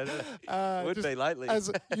anyway. Would just be lately.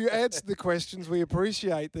 As you answered the questions, we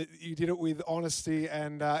appreciate that you did it with honesty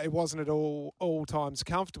and it wasn't at all times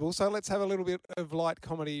comfortable. So let's have a little bit of light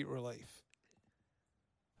comedy relief.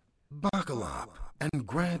 Buckle up and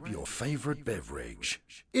grab your favorite beverage.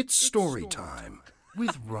 It's story time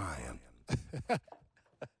with Ryan.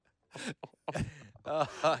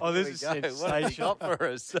 Oh, this is What have you sensational. got for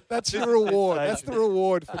us? That's your reward. That's the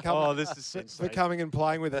reward for coming. Oh, this is for sensational. coming and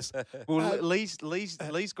playing with us. Well, Lee's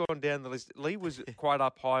gone down the list. Lee was quite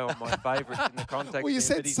up high on my favourites in the contact. Well, you team,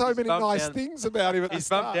 said but he's so many bumped nice down- things about him at the He's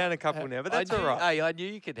start. bumped down a couple now, but that's all right. Hey, I knew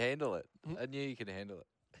you could handle it. I knew you could handle it.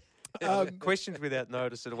 Questions without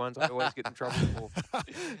notice are the ones I always get in trouble for.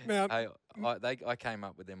 Now, Hey, I came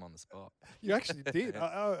up with them on the spot. you actually did.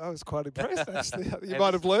 I was quite impressed, actually. You And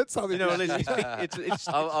might have learnt something. You know, it's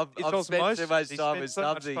I've it's spent too much he time spent with so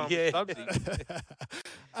much Stubbsy. time with Yeah.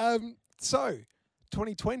 Stubbsy. So,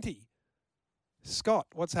 2020. Scott,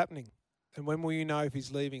 what's happening? And when will you know if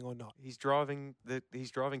he's leaving or not? He's driving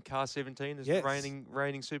car 17 as Yes. the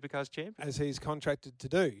reigning supercars champion. As he's contracted to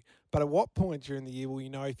do. But at what point during the year will you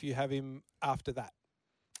know if you have him after that?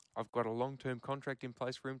 I've got a long-term contract in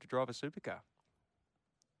place for him to drive a supercar.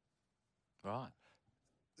 Right.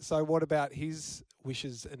 So what about his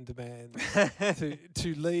wishes and demands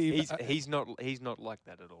to leave? He's not like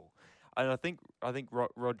that at all. And I think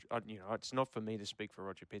Roger, you know, it's not for me to speak for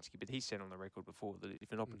Roger Penske, but he said on the record before that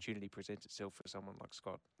if an opportunity presents itself for someone like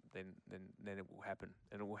Scott, then it will happen,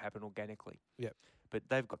 and it will happen organically. Yep. But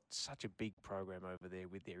they've got such a big program over there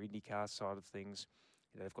with their IndyCar side of things.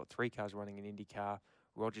 You know, they've got 3 cars running in IndyCar.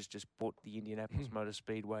 Roger's just bought the Indianapolis Motor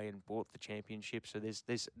Speedway and bought the championship. So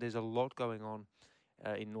there's a lot going on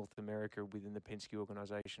in North America within the Penske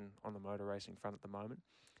organisation on the motor racing front at the moment.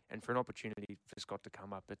 And for an opportunity for Scott to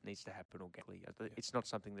come up, it needs to happen organically. It's not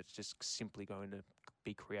something that's just simply going to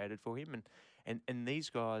be created for him. And these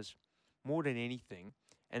guys, more than anything,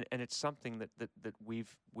 and it's something that we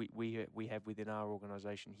have within our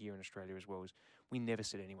organisation here in Australia as well, is we never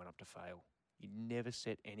set anyone up to fail. You never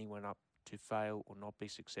set anyone up to fail or not be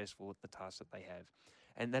successful at the task that they have.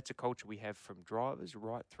 And that's a culture we have from drivers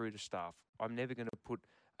right through to staff. I'm never going to put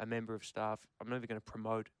a member of staff, I'm never going to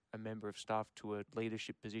promote a member of staff to a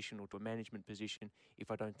leadership position or to a management position if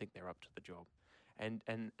I don't think they're up to the job. And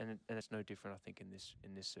it's no different, I think, in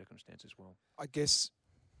this circumstance as well. I guess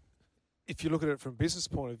if you look at it from a business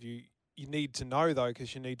point of view, you need to know, though,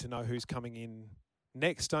 because you need to know who's coming in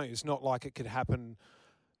next, don't you? It's not like it could happen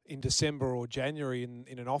in December or January in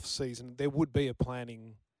an off-season. There would be a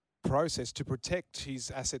planning process to protect his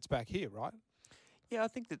assets back here, right? Yeah, I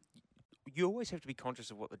think that you always have to be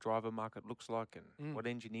conscious of what the driver market looks like and what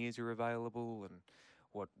engineers are available and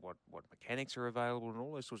what mechanics are available and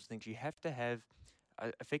all those sorts of things. You have to have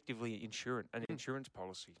effectively an insurance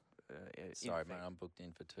policy. Sorry, mate, I'm booked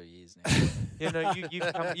in for 2 years now. Yeah, no,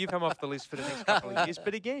 you've come off the list for the next couple of years.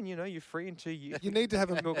 But again, you know, you're free in 2 years. You need to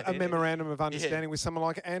have a memorandum of understanding with someone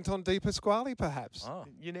like Anton De Pasquale, perhaps. Oh.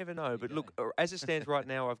 You never know. But look, as it stands right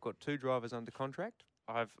now, I've got 2 drivers under contract.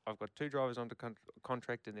 I've got 2 drivers under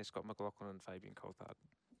contract, and they're Scott McLaughlin and Fabian Coulthard.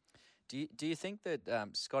 Do you think that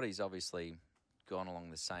Scotty's obviously gone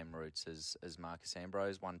along the same routes as Marcus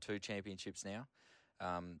Ambrose, won 2 championships now,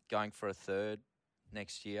 going for a 3rd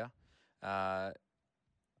next year?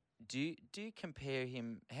 Do you compare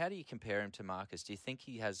him? How do you compare him to Marcus? Do you think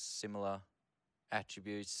he has similar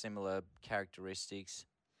attributes, similar characteristics?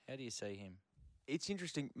 How do you see him? It's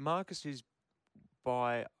interesting. Marcus is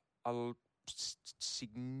by a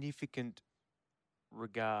significant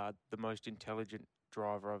regard the most intelligent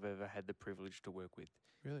driver I've ever had the privilege to work with.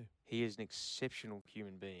 Really? He is an exceptional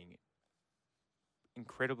human being.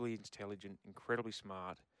 Incredibly intelligent, incredibly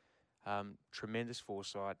smart, tremendous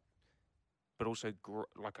foresight, but also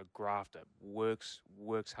like a grafter. Works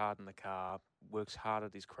hard in the car, works hard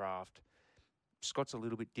at his craft. Scott's a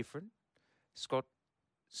little bit different. Scott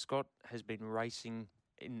has been racing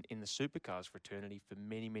in the supercars fraternity for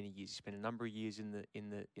many, many years. He spent a number of years in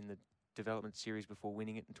the development series before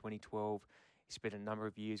winning it in 2012. He spent a number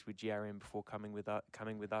of years with GRM before coming with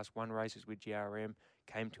us. Won races with GRM,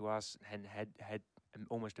 came to us and had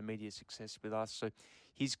almost immediate success with us. So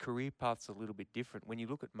his career path's a little bit different. When you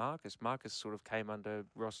look at Marcus sort of came under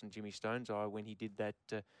Ross and Jimmy Stone's eye when he did that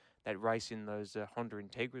race in those Honda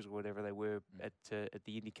Integras or whatever they were at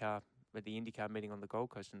the IndyCar meeting on the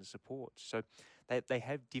Gold Coast in the support. So they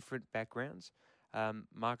have different backgrounds.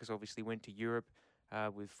 Marcus obviously went to Europe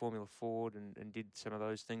with Formula Ford and did some of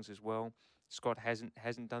those things as well. Scott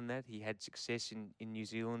hasn't done that. He had success in New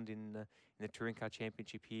Zealand in the Touring Car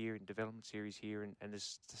Championship here, in Development Series here, and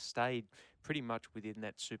has stayed pretty much within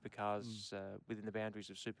that supercars, within the boundaries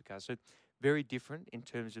of supercars. So very different in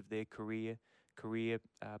terms of their career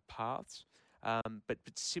paths, but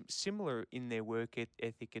similar in their work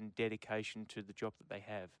ethic and dedication to the job that they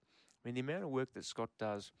have. I mean, the amount of work that Scott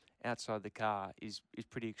does outside the car is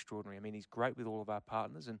pretty extraordinary. I mean, he's great with all of our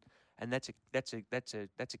partners, and that's a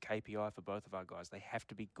KPI for both of our guys. They have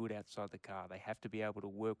to be good outside the car. They have to be able to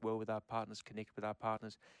work well with our partners, connect with our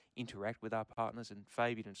partners, interact with our partners. And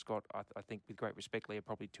Fabian and Scott, I think, with great respect, are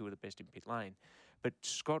probably two of the best in pit lane. But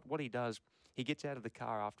Scott, what he does, he gets out of the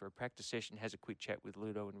car after a practice session, has a quick chat with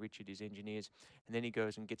Ludo and Richard, his engineers, and then he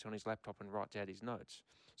goes and gets on his laptop and writes out his notes.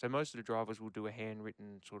 So most of the drivers will do a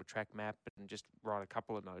handwritten sort of track map and just write a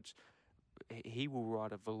couple of notes. He will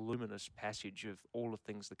write a voluminous passage of all the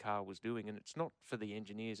things the car was doing, and it's not for the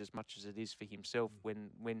engineers as much as it is for himself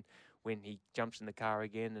when he jumps in the car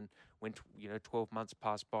again, and when 12 months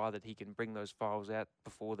pass by, that he can bring those files out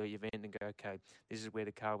before the event and go, okay, this is where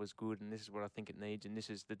the car was good, and this is what I think it needs, and this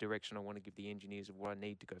is the direction I want to give the engineers of what I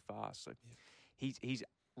need to go fast. So he's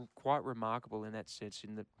quite remarkable in that sense,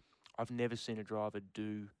 in that I've never seen a driver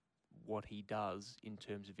do what he does in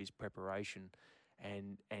terms of his preparation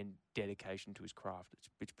and dedication to his craft.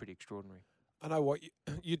 It's pretty extraordinary. I know what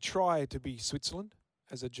you try to be Switzerland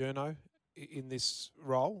as a journo in this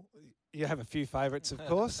role. You have a few favourites, of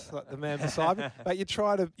course, like the man beside me, but you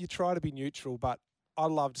try to be neutral. But I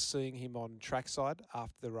loved seeing him on trackside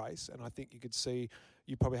after the race, and I think you could see,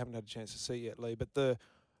 you probably haven't had a chance to see it yet, Lee, but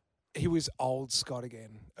he was old Scott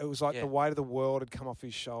again. It was like the weight of the world had come off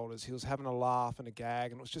his shoulders. He was having a laugh and a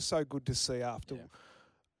gag, and it was just so good to see after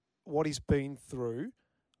what he's been through,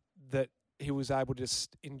 that he was able to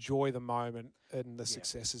just enjoy the moment and the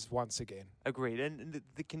successes once again. Agreed. And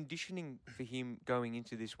the conditioning for him going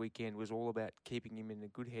into this weekend was all about keeping him in a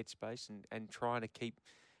good headspace and trying to keep...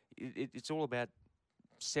 It's all about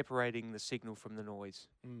separating the signal from the noise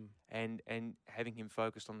and having him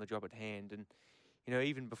focused on the job at hand. And,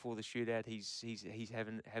 even before the shootout, he's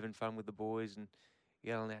having fun with the boys and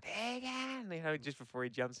yelling out, "Hey, man!" Just before he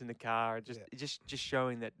jumps in the car, just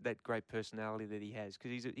showing that great personality that he has,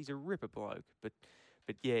 because he's a ripper bloke. But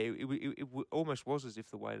it almost was as if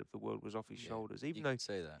the weight of the world was off his shoulders. Even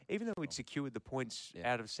though we'd secured the points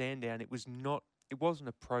out of Sandown, it wasn't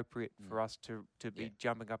appropriate for us to be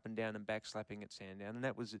jumping up and down and backslapping at Sandown, and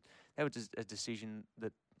that was a decision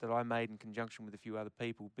that I made in conjunction with a few other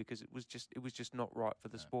people, because it was just not right for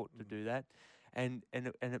the sport to do that. And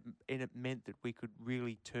it meant that we could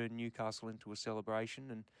really turn Newcastle into a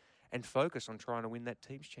celebration and focus on trying to win that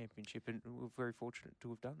team's championship, and we're very fortunate to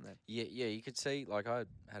have done that. Yeah, you could see, like, I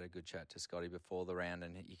had a good chat to Scotty before the round,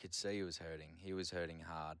 and you could see he was hurting. He was hurting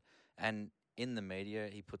hard. And in the media,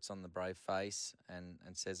 he puts on the brave face and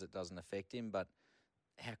says it doesn't affect him, but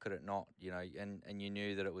how could it not, and you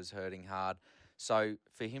knew that it was hurting hard. So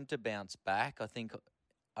for him to bounce back,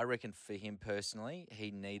 I reckon for him personally,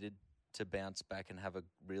 he needed to bounce back and have a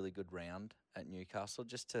really good round at Newcastle,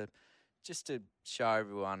 just to show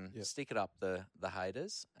everyone, stick it up the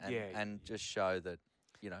haters, and just show that,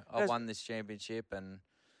 I won this championship. And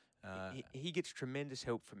he gets tremendous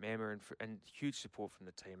help from Emma and huge support from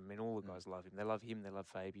the team. I mean, all the guys love him. They love him. They love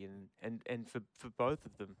Fabian, and for both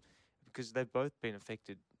of them, because they've both been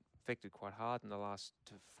affected quite hard in the last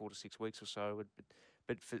 4 to 6 weeks or so.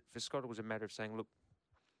 But for Scott, it was a matter of saying, look,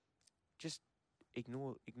 just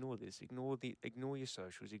ignore this, ignore your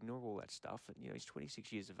socials, ignore all that stuff. And he's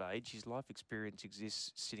 26 years of age. His life experience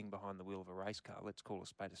exists sitting behind the wheel of a race car. Let's call a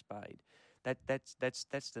spade a spade. That's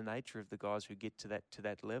the nature of the guys who get to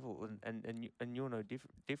that level. And you're no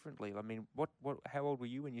differently. I mean, how old were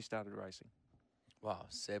you when you started racing? Well,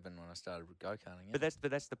 7 when I started go-karting. But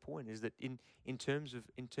that's the point, is that in terms of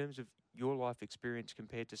your life experience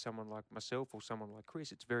compared to someone like myself or someone like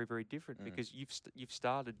Chris, it's very, very different, because you've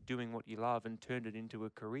started doing what you love and turned it into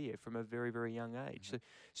a career from a very, very young age.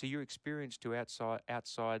 So your experience to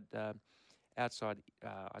outside I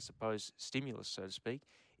suppose, stimulus, so to speak,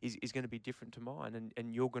 is going to be different to mine,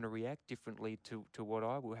 and you're going to react differently to what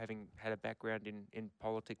I will, having had a background in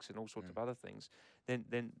politics and all sorts of other things, than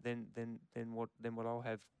what I'll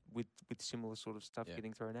have with similar sort of stuff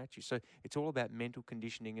getting thrown at you. So it's all about mental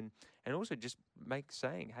conditioning and also just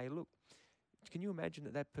saying, hey, look, can you imagine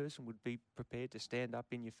that person would be prepared to stand up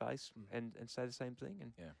in your face and say the same thing?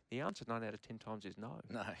 And the answer 9 out of 10 times is no.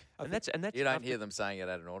 No. And that's you don't hear them saying it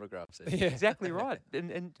at an autograph session. Yeah, exactly right.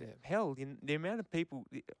 And hell, the amount of people,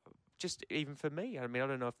 just even for me, I mean, I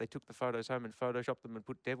don't know if they took the photos home and photoshopped them and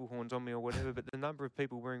put devil horns on me or whatever, but the number of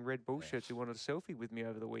people wearing Red Bull shirts who wanted a selfie with me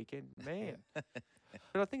over the weekend, man.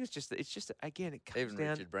 But I think it's just again, it comes even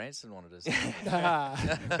down. Richard Branson wanted us.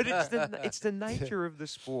 But it's the nature of the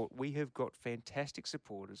sport. We have got fantastic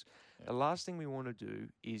supporters. The last thing we want to do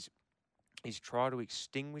is try to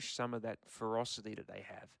extinguish some of that ferocity that they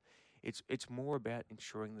have. It's more about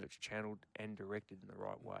ensuring that it's channeled and directed in the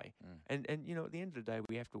right way. And at the end of the day,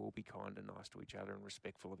 we have to all be kind and nice to each other and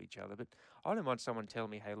respectful of each other. But I don't mind someone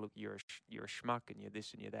telling me, hey, look, you're a schmuck and you're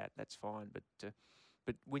this and you're that. That's fine.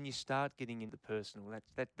 But when you start getting into personal,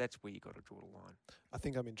 that's where you got to draw the line. I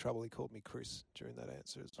think I'm in trouble. He called me Chris during that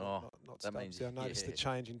answer as well, not that Stubbs. means I noticed the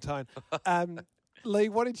change in tone. Lee,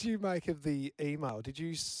 what did you make of the email? Did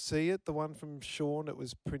you see it, the one from Sean? It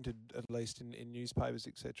was printed, at least in newspapers,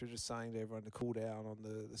 etc., just saying to everyone to cool down on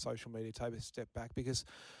the social media, take a step back, because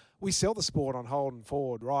we sell the sport on hold and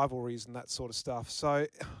forward, rivalries and that sort of stuff. So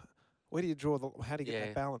where do you draw how do you get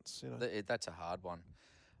that balance? That's a hard one.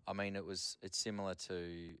 I mean, it's similar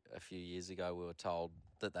to a few years ago. We were told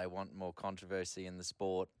that they want more controversy in the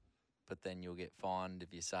sport, but then you'll get fined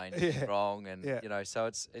if you say anything wrong, and so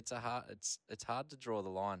it's hard to draw the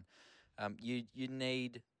line. You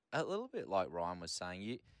need a little bit like Ryan was saying.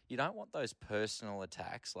 You don't want those personal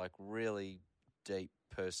attacks, like really deep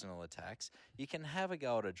personal attacks. You can have a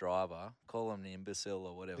go at a driver, call him an imbecile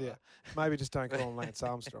or whatever. Yeah, maybe just don't call him Lance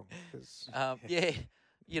Armstrong.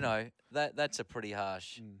 That's a pretty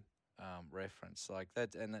harsh reference, like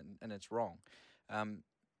that, and it's wrong.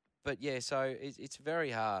 But so it's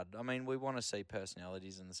very hard. I mean, we want to see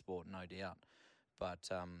personalities in the sport, no doubt, but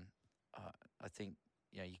I think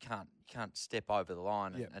you can't step over the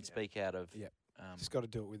line and speak out of. Just got to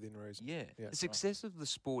do it within reason. The success of the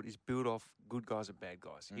sport is built off good guys and bad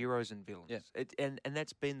guys, heroes and villains. And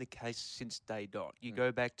that's been the case since day dot. You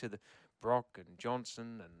go back to the Brock and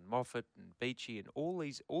Johnson and Moffat and Beachy and all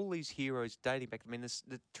these heroes dating back. I mean,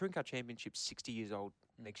 the Touring Car Championship's 60 years old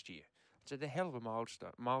next year. It's a hell of a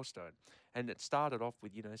milestone. And it started off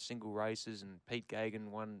with, single races, and Pete Gagan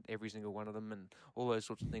won every single one of them and all those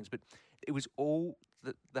sorts of things. But it was all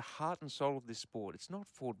the heart and soul of this sport. It's not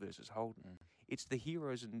Ford versus Holden. It's the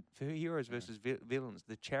heroes versus villains,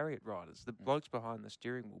 the chariot riders, the blokes behind the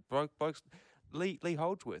steering wheel. Blokes, Lee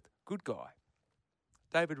Holdsworth, good guy.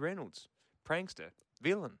 David Reynolds, prankster,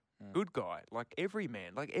 villain, good guy. Like every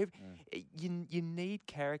man, you need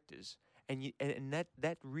characters. And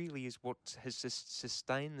that really is what has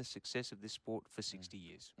sustained the success of this sport for 60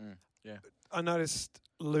 years. Yeah. I noticed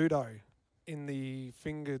Ludo in the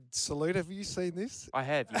fingered salute. Have you seen this? I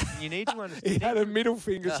have. You need to understand. He had a middle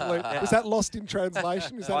finger salute. Was that lost in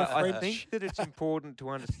translation? Is that a French? I think that it's important to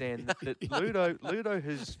understand that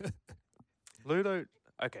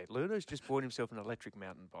Ludo's just bought himself an electric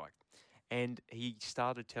mountain bike. And he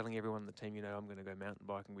started telling everyone on the team, I'm going to go mountain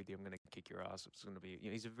biking with you. I'm going to kick your ass. It's going to be,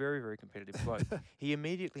 he's a very, very competitive bloke. He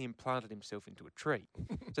immediately implanted himself into a tree.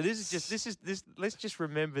 So let's just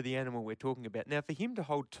remember the animal we're talking about. Now, for him to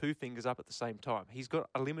hold two fingers up at the same time, he's got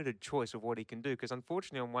a limited choice of what he can do, because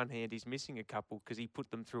unfortunately on one hand, he's missing a couple because he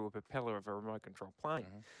put them through a propeller of a remote control plane.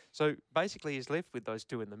 So basically he's left with those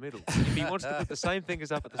two in the middle. If he wants to put the same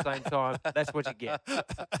fingers up at the same time, that's what you get.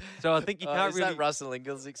 So I think you can't really... Is that Russell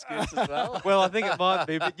Ingall's excuse as well? Well, I think it might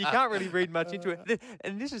be, but you can't really read much into it.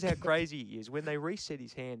 And this is how crazy he is. When they reset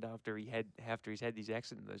his hand after he's had this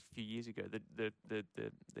accident a few years ago,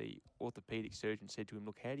 the orthopedic surgeon said to him,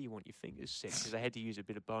 "Look, how do you want your fingers set?" Because they had to use a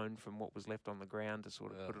bit of bone from what was left on the ground to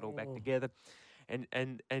sort of put it all back together.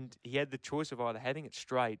 And he had the choice of either having it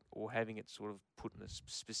straight or having it sort of put in a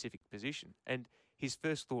specific position. And his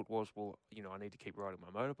first thought was, well, I need to keep riding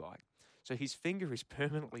my motorbike. So his finger is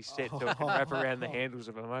permanently set so it can wrap around the handles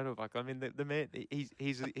of a motorbike. I mean, the man,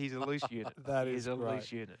 he's a loose unit. That is a great.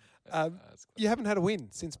 loose unit. You haven't had a win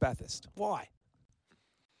since Bathurst. Why?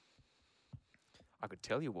 I could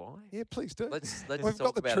tell you why. Yeah, please do. Let's We've talk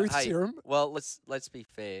got the about truth it. Hey, serum. well, let's be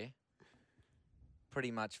fair.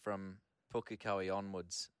 Pretty much from Pukekohe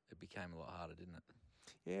onwards, it became a lot harder, didn't it?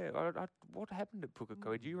 Yeah. What happened at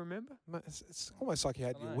Pukekohe? Do you remember? It's almost like you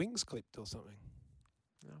had your wings clipped or something.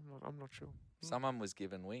 No, I'm not sure. Someone was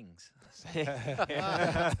given wings. You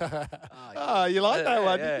like that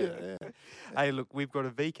one, yeah. didn't you? Yeah. Hey, look, we've got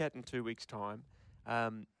a VCAT in 2 weeks' time.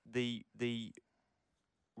 The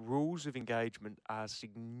rules of engagement are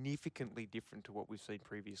significantly different to what we've seen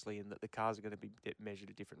previously, in that the cars are going to be measured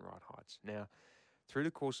at different ride heights. Now, through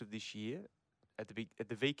the course of this year, at the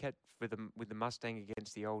VCAT with the Mustang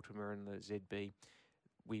against the Ultima and the ZB,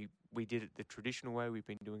 we did it the traditional way. We've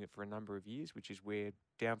been doing it for a number of years, which is where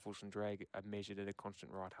downforce and drag are measured at a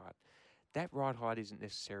constant ride height. That ride height isn't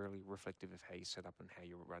necessarily reflective of how you set up and how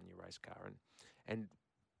you run your race car. And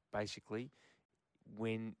basically,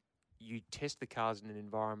 when you test the cars in an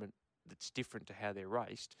environment that's different to how they're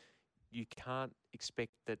raced, you can't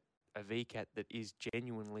expect that a VCAT that is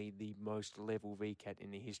genuinely the most level VCAT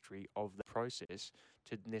in the history of the process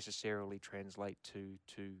to necessarily translate to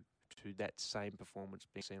that same performance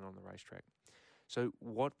being seen on the racetrack. So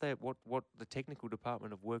what the technical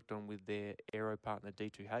department have worked on with their aero partner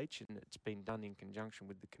D2H, and it's been done in conjunction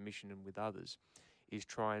with the commission and with others, is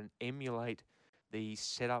try and emulate the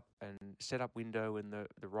setup window and the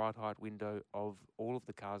ride height window of all of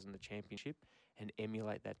the cars in the championship, and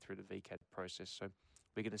emulate that through the VCAT process. So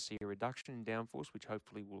we're going to see a reduction in downforce, which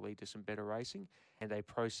hopefully will lead to some better racing, and a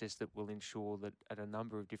process that will ensure that at a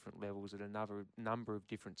number of different levels, at a number of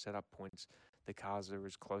different setup points, the cars are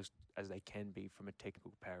as close as they can be from a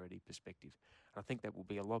technical parity perspective. And I think that will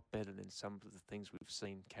be a lot better than some of the things we've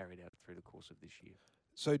seen carried out through the course of this year.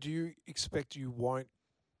 So do you expect you won't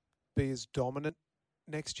be as dominant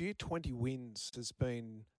next year? 20 wins has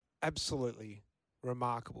been absolutely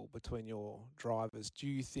remarkable between your drivers. Do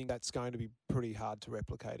you think that's going to be pretty hard to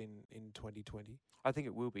replicate in 2020? I think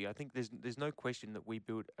it will be. I think there's no question that we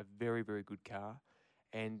built a very, very good car,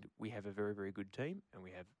 and we have a very, very good team, and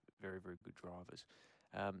we have very, very good drivers.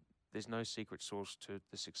 There's no secret source to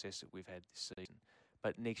the success that we've had this season.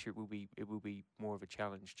 But next year it will be more of a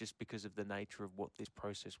challenge, just because of the nature of what this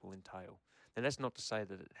process will entail. Now, that's not to say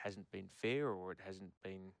that it hasn't been fair, or it hasn't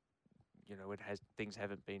been, things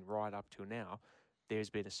haven't been right up till now. There's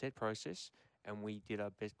been a set process, and we did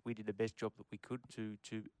our best. We did the best job that we could to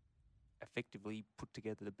effectively put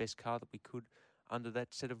together the best car that we could under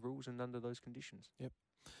that set of rules and under those conditions. Yep.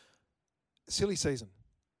 Silly season.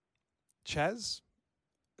 Chaz,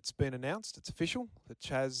 it's been announced, it's official, that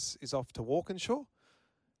Chaz is off to Walkinshaw.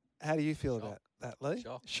 How do you feel about that, Lee?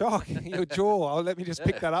 Shock. Your jaw. Let me just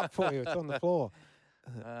pick that up for you. It's on the floor.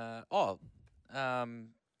 It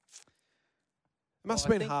must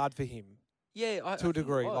have been hard for him. Yeah, to a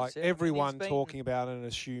degree, was, yeah. everyone talking about it and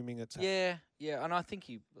assuming it's yeah, and I think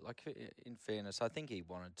he, in fairness, I think he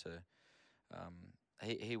wanted to.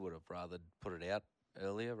 He would have rather put it out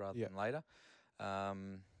earlier rather than later.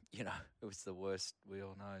 It was the worst. We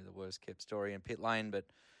all know the worst kept story in pit lane,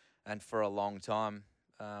 and for a long time,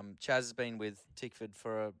 Chaz has been with Tickford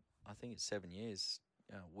for I think it's 7 years,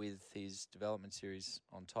 with his development series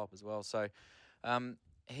on top as well. So.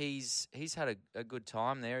 He's had a good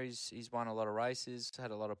time there. He's won a lot of races,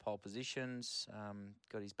 had a lot of pole positions,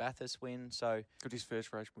 got his Bathurst win. So got his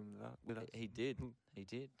first race win with us. He did. He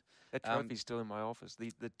did. That trophy's still in my office.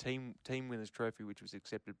 The team winners trophy, which was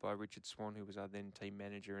accepted by Richard Swan, who was our then team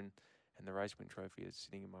manager, and the race win trophy is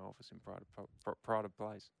sitting in my office in pride of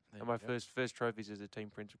place. And my first trophies as a team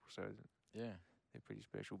principal, so yeah, they're pretty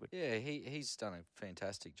special. But yeah, he's done a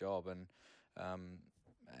fantastic job,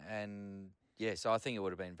 and yeah, so I think it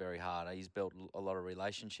would have been very hard. He's built a lot of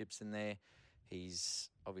relationships in there.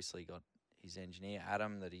 He's obviously got his engineer,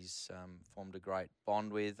 Adam, that he's formed a great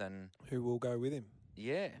bond with. And who will go with him.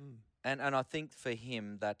 Yeah. And I think for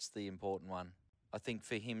him, that's the important one. I think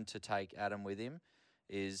for him to take Adam with him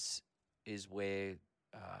is where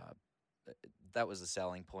that was the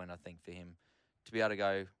selling point, I think, for him. To be able to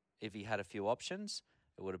go, if he had a few options,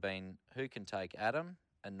 it would have been who can take Adam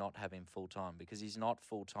and not have him full-time, because he's not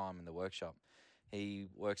full-time in the workshop. He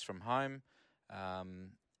works from home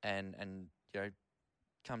and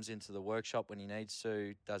comes into the workshop when he needs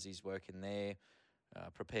to, does his work in there,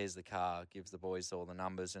 prepares the car, gives the boys all the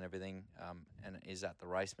numbers and everything, and is at the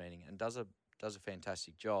race meeting and does a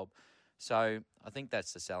fantastic job. So I think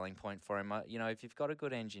that's the selling point for him. If you've got a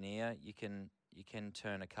good engineer, you can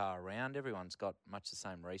turn a car around. Everyone's got much the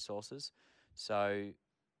same resources. So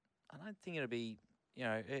I don't think it'll be...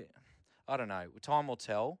 I don't know. Time will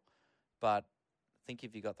tell, but I think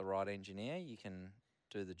if you got the right engineer, you can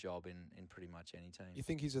do the job in pretty much any team. You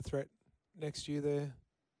think he's a threat next year there,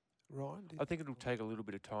 Ryan? I think it'll take a little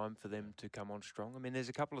bit of time for them to come on strong. I mean, there's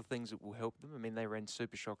a couple of things that will help them. I mean, they ran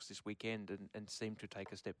Super Shocks this weekend and seemed to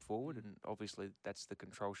take a step forward, and obviously that's the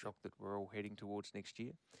control shock that we're all heading towards next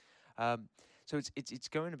year. So it's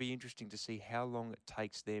going to be interesting to see how long it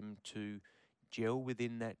takes them to gel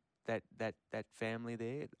within that family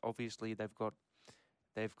there. Obviously, they've got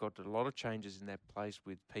a lot of changes in that place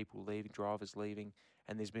with people leaving, drivers leaving,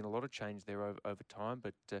 and there's been a lot of change there over time.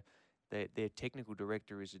 But their technical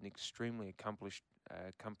director is an extremely accomplished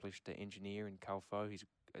engineer in Calfo. He's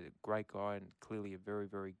a great guy and clearly a very,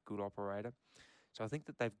 very good operator. So I think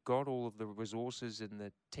that they've got all of the resources and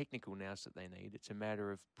the technical nous that they need. It's a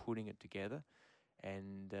matter of putting it together,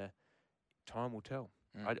 and time will tell.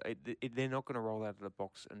 They're not going to roll out of the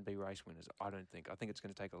box and be race winners, I don't think. I think it's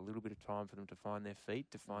going to take a little bit of time for them to find their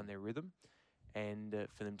feet, to find their rhythm, and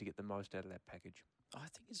for them to get the most out of that package. I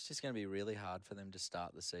think it's just going to be really hard for them to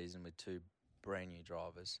start the season with two brand new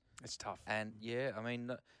drivers. It's tough. And, yeah, I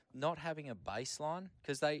mean, not having a baseline,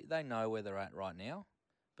 because they know where they're at right now,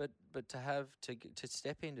 but to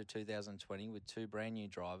step into 2020 with two brand new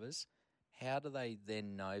drivers, how do they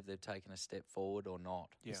then know if they've taken a step forward or not?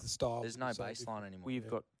 Yeah. It's the style. There's no baseline anymore.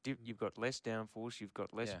 Well, you've got less downforce, you've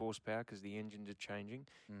got less horsepower because the engines are changing.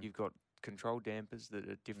 You've got control dampers that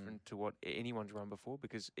are different to what anyone's run before,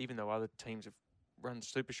 because even though other teams have run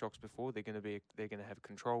super shocks before, they're going to have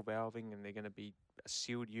control valving and they're going to be a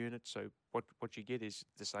sealed unit. So what you get is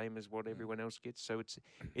the same as what everyone else gets. So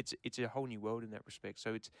it's a whole new world in that respect.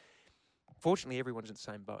 So it's fortunately everyone's in the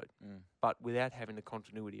same boat, but without having the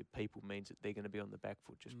continuity of people means that they're going to be on the back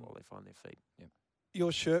foot just while they find their feet. Yep.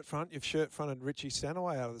 You've shirt fronted Richie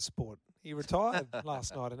Stanaway out of the sport. He retired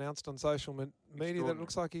last night, announced on social media that it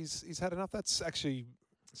looks like he's had enough. That's actually,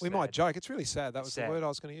 we might joke, it's really sad. That was the word I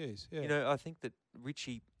was going to use. Yeah. You know, I think that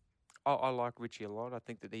Richie, I like Richie a lot. I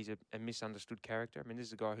think that he's a misunderstood character. I mean, this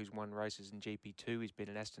is a guy who's won races in GP2. He's been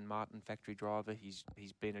an Aston Martin factory driver. He's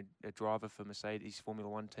been a driver for Mercedes Formula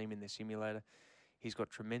One team in their simulator. He's got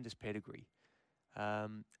tremendous pedigree.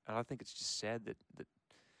 And I think it's just sad that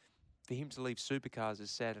for him to leave supercars is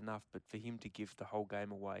sad enough, but for him to give the whole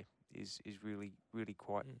game away is really, really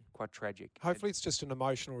quite tragic. Hopefully it's just an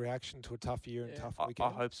emotional reaction to a tough year and tough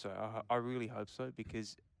weekend. I hope so. I really hope so,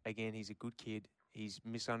 because, again, he's a good kid. He's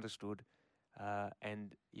misunderstood,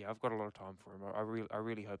 and I've got a lot of time for him. I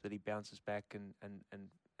really hope that he bounces back and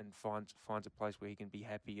finds a place where he can be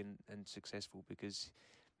happy and successful, because,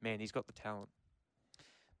 man, he's got the talent.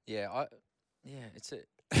 Yeah, it's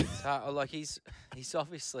hard. Like he's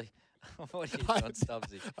obviously what are you doing,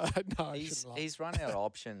 Stubbsy? No, he's run out of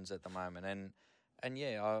options at the moment, and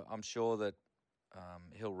I'm sure that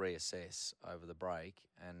he'll reassess over the break,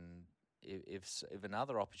 and if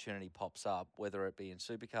another opportunity pops up, whether it be in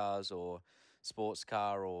supercars or sports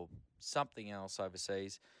car or something else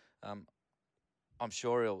overseas, I'm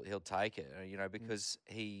sure he'll take it. Because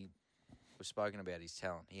we've spoken about his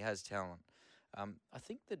talent. He has talent. I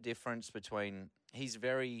think the difference between he's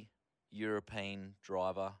very European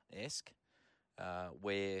driver-esque,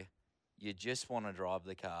 where you just want to drive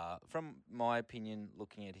the car. From my opinion,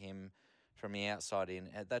 looking at him from the outside in,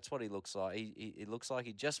 that's what he looks like. He looks like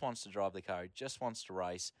he just wants to drive the car. He just wants to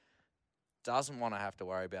race. Doesn't want to have to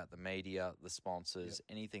worry about the media, the sponsors,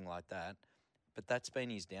 anything like that. But that's been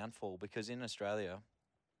his downfall, because in Australia,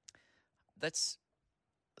 that's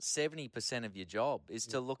 70% of your job is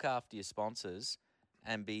to look after your sponsors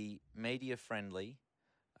and be media friendly,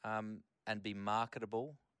 and be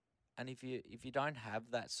marketable. And if you don't have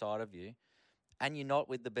that side of you, and you're not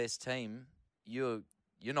with the best team, you're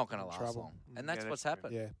not going to last long. And that's what's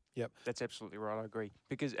happened. Yeah, yep. That's absolutely right. I agree.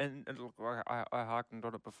 Because and look, I harkened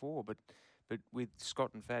on it before, but with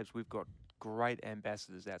Scott and Fabs, we've got great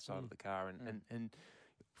ambassadors outside of the car, and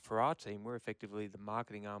for our team, we're effectively the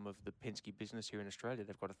marketing arm of the Penske business here in Australia.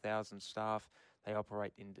 They've got 1,000 staff. They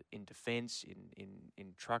operate in defence,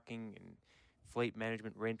 in trucking, in fleet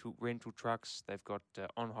management, rental trucks. They've got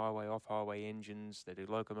on-highway, off-highway engines. They do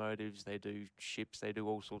locomotives. They do ships. They do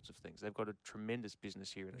all sorts of things. They've got a tremendous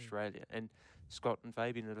business here in Australia. And Scott and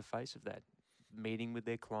Fabian are the face of that, meeting with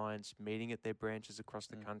their clients, meeting at their branches across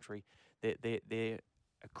the country. They're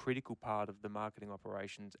a critical part of the marketing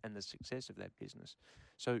operations and the success of that business.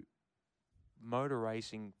 So motor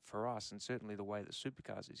racing for us, and certainly the way that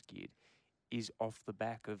supercars is geared, is off the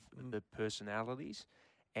back of the personalities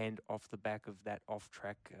and off the back of that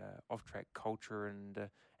off-track culture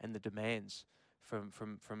and the demands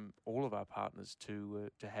from all of our partners to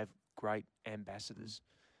have great ambassadors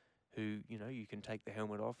who, you can take the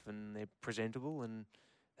helmet off and they're presentable and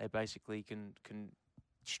they basically can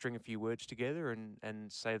string a few words together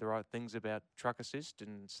and say the right things about truck assist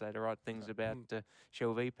and say the right things about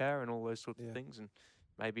Shell V-Power and all those sorts of things, and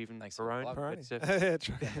maybe even Thanks for the Perone. plug. Yeah,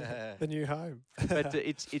 true. The new home. But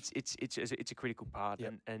it's a critical part,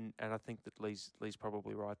 Yep. and I think that Lee's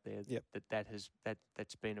probably right there. Yep.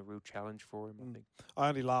 That's been a real challenge for him. I think. I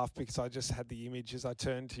only laughed because I just had the image as I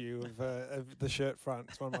turned to you of the shirt front.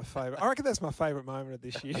 It's one of my favourite. I reckon that's my favourite moment of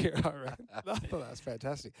this year. I reckon. I thought that was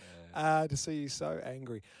fantastic to see you so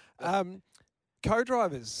angry.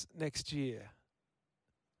 Co-drivers next year.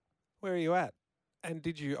 Where are you at? And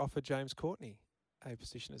did you offer James Courtney a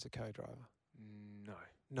position as a co-driver? No.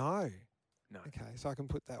 No. No. Okay, so I can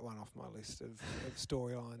put that one off my list of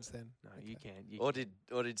storylines then. No, Okay. you can. Or did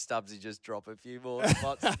Stubbsy just drop a few more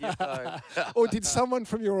spots in your phone? Or did someone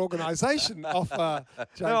from your organisation offer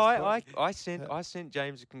James? No, Courtney? I sent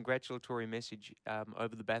James a congratulatory message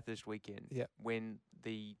over the Bathurst weekend. Yep. When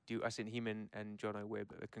I sent him and Jono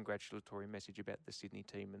Webb a congratulatory message about the Sydney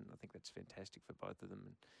team, and I think that's fantastic for both of them.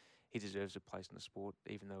 And he deserves a place in the sport,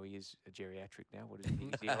 even though he is a geriatric now. What is he?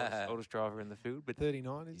 He's the oldest driver in the field. But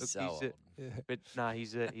 39 is He's so old. yeah. But no,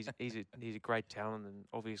 he's a great talent, and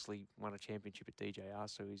obviously won a championship at DJR.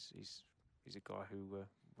 So he's a guy who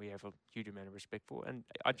we have a huge amount of respect for. And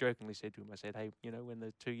I jokingly said to him, I said, hey, when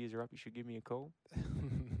the 2 years are up, you should give me a call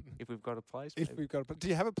if we've got a place. If we've got do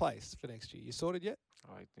you have a place for next year? You sorted yet?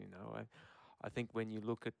 I think when you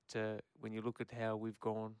look at how we've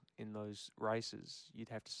gone in those races, you'd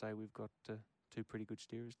have to say we've got two pretty good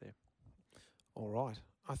steerers there. All right.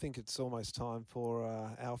 I think it's almost time for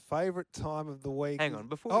our favourite time of the week. Hang on,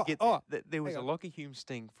 before we get there, there was a Lockie Hume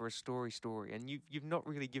sting for a story, and you've not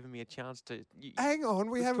really given me a chance to. Hang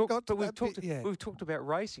on, we haven't got to we've that talked. bit yet. We've talked about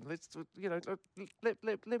racing. Let's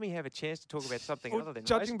let me have a chance to talk about something Well, other than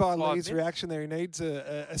judging racing. by 5 Lee's minutes. reaction there, he needs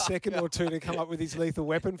a second or two to come up with his lethal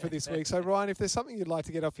weapon for this week. So, Ryan, if there's something you'd like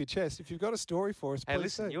to get off your chest, if you've got a story for us, Hey, please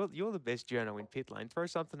listen, do. you're the best journo in pit lane. Throw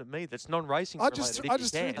something at me that's non-racing. I related just if you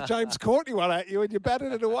threw can. the James Courtney one at you and you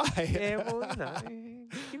batted it away. Yeah, well,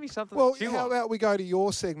 give me something. Well, to chew how on. about we go to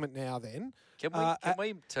your segment now then? Can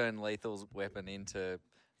we turn Lethal's weapon into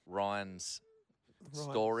Ryan's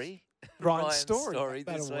story? Ryan's story.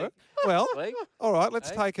 this That'll week. work. Well, This week? all right, let's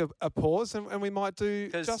Hey? take a pause and we might do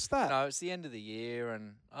 'Cause, just that. It's the end of the year,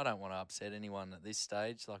 and I don't want to upset anyone at this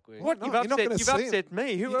stage. Like we. What? You've You're not gonna see upset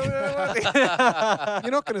me. Who? You're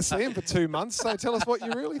not going to see him for 2 months, so tell us what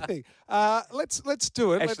you really think. Let's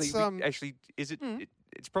do it. Actually, is it?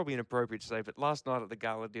 It's probably inappropriate to say, but last night at the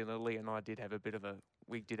gala dinner, Lee and I did have a bit of a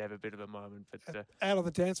moment. But out on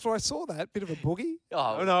the dance floor, I saw that bit of a boogie.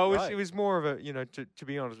 Oh, no, great. it was more of a to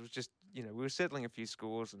be honest, it was just we were settling a few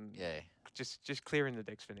scores and just clearing the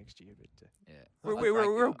decks for next year. But Yeah.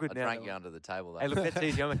 we're all good I now. drank you under the table. Hey, look, that's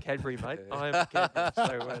easy. I'm a Cadbury, mate. I am a Cadbury,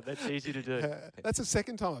 so that's easy to do. That's the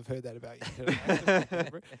second time I've heard that about you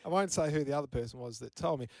today. I won't say who the other person was that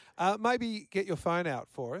told me. Maybe get your phone out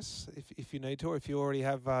for us if you need to, or if you already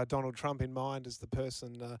have Donald Trump in mind as the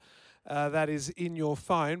person that is in your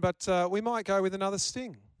phone. But we might go with another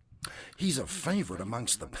sting. He's a favourite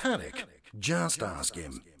amongst the paddock. Just ask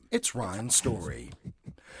him. It's Ryan's story.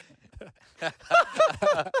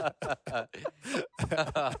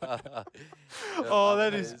 Oh,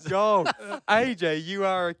 that is gold. AJ, you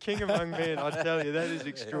are a king among men, I tell you. That is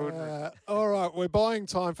extraordinary. All right, we're buying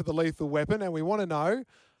time for the lethal weapon, and we want to know,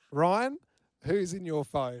 Ryan, who's in your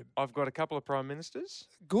phone? I've got a couple of prime ministers.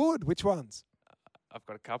 Good. Which ones? I've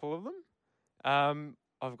got a couple of them.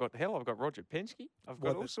 I've got Roger Penske. I've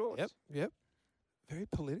got all sorts. Yep. Very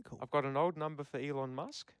political. I've got an old number for Elon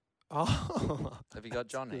Musk. Oh, Have you got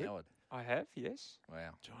John good. Howard? I have, yes.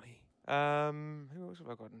 Wow. Johnny. Who else have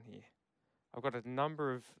I got in here? I've got a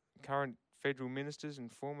number of current federal ministers and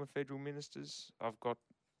former federal ministers. I've got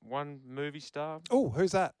one movie star. Oh,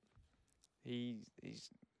 who's that? He's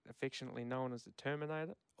affectionately known as the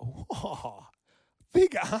Terminator. Oh,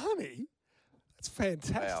 Big Arnie. That's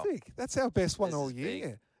fantastic. Wow. That's our best one This all is big.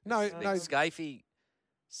 year. No,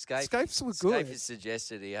 Scapes were good. Scapes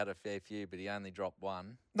suggested he had a fair few, but he only dropped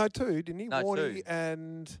one. No, two, didn't he? No, Warney two.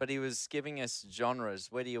 and... But he was giving us genres.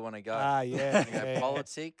 Where do you want to go? Ah, yeah. You know,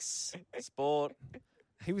 politics, sport,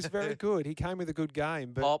 He was very good. He came with a good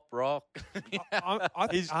game. But pop, rock. I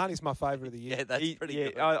think Arnie's my favourite of the year. Yeah, that's pretty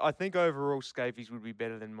good. I think overall Scapes would be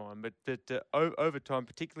better than mine, but over time,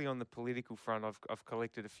 particularly on the political front, I've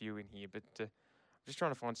collected a few in here, but I'm just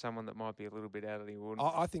trying to find someone that might be a little bit out of the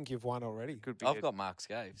ordinary. I think you've won already. Could be I've got Mark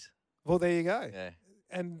Scaves. Well, there you go. Yeah.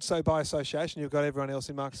 And so by association, you've got everyone else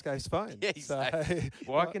in Marcus Gave's phone. Yeah, exactly.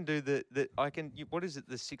 Well, I can do what is it,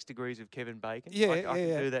 the 6 degrees of Kevin Bacon? Yeah, I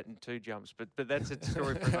can do that in 2 jumps, but that's a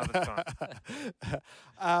story for another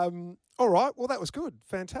time. All right. Well, that was good.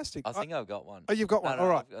 Fantastic. I think I've got one. Oh, you've got one. No, All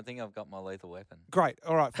right. I think I've got my lethal weapon. Great.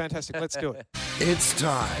 All right. Fantastic. Let's do it. It's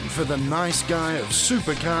time for the nice guy of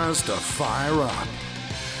supercars to fire up.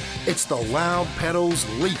 It's the Loud Pedals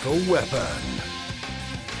Lethal Weapon.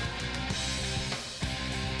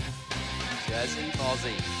 Jazzy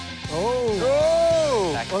Mozzie.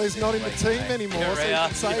 Oh. Well, he's not in the team anymore, You're so you out.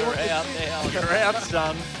 can say You're what out now. You're out,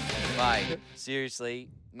 son. Mate, seriously,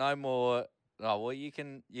 no more. Oh well, you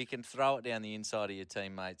can throw it down the inside of your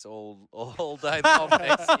teammates all day long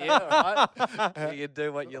next year, all right? You can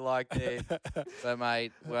do what you like there. So,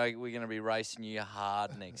 mate, we're going to be racing you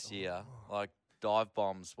hard next year, like dive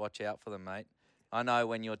bombs. Watch out for them, mate. I know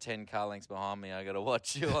when you're 10 car lengths behind me, I got to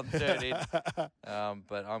watch you on third in.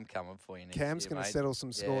 But I'm coming for you next Cam's year, going to mate. settle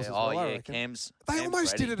some scores as Oh, well, I yeah, reckon. Cam's They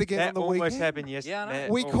almost ready. did it again That on the almost weekend. happened yesterday. Yeah, I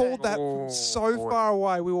know. We called that from so boy. far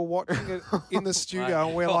away. We were watching it in the studio,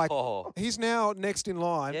 and we're like, Oh. he's now next in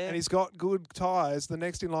line, Yeah. and he's got good tyres. The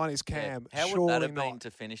next in line is Yeah. Cam. How Surely would that have not. been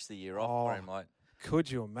to finish the year off for him? Like,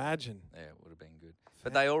 Could you imagine? yeah, it would have been good.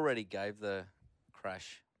 But they already gave the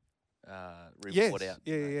crash Yes. report out.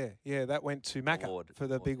 Yeah. That went to Macca Award. for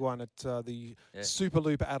the big one at the Yeah.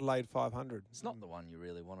 Superloop Adelaide 500. It's not the one you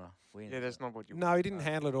really want to win. Yeah, that's not what you No, want. he didn't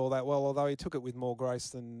handle it all that well, although he took it with more grace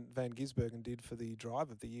than Van Gisbergen did for the drive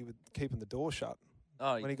of the year with keeping the door shut.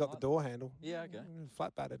 Oh, When he got the door handle. Yeah, okay.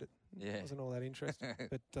 Flat batted it. Yeah. Wasn't all that interesting.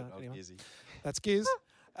 But anyway, Gizzy. that's Giz.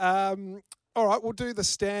 All right, we'll do the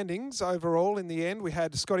standings overall. In the end, we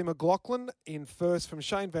had Scotty McLaughlin in first from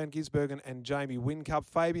Shane Van Gisbergen and Jamie Whincup.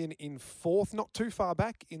 Fabian in fourth, not too far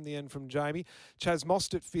back in the end from Jamie. Chaz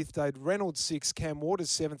Mostert fifth, Dave Reynolds sixth, Cam Waters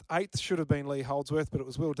seventh. Eighth should have been Lee Holdsworth, but it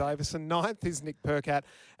was Will Davison. Ninth is Nick Percat.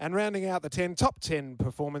 And rounding out the top 10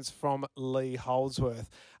 performance from Lee Holdsworth.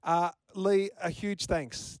 Lee, a huge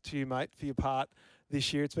thanks to you, mate, for your part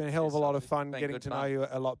this year. It's been a hell of a lot of fun Been getting good to know fun. you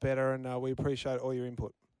a lot better, and we appreciate all your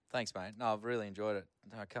input. Thanks, mate. No, I've really enjoyed it.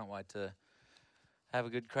 I can't wait to have a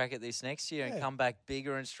good crack at this next year and Yeah. come back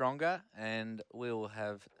bigger and stronger, and we'll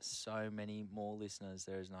have so many more listeners,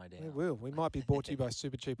 there is no doubt. We will. We might be brought to you by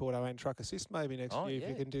Super Cheap Auto and Truck Assist maybe next Oh, year if yeah.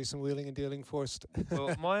 you can do some wheeling and dealing for us.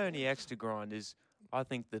 Well, my only axe to grind is I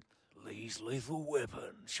think that Lee's lethal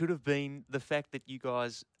weapon should have been the fact that you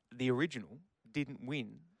guys, the original, didn't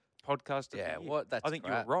win podcast of Yeah, the year. what? That's I think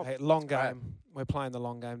crap. you were robbed. Hey, long That's crap. game. We're playing the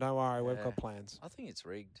long game. Don't worry, we've Yeah. got plans. I think it's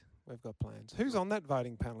rigged. We've got plans. Who's on that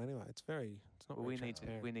voting panel anyway? It's not Well, very we need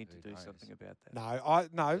transparent. to Who do knows? something about that.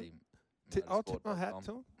 No. I'll tip my hat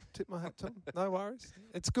to him. Tip my hat to him. No worries.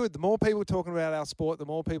 It's good. The more people talking about our sport, the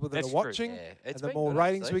more people that That's are true. watching, Yeah, and it's the been more good,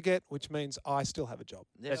 ratings actually. we get, which means I still have a job.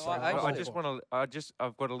 Yeah, That's well, right. I actually- just want to.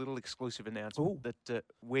 I've got a little exclusive announcement that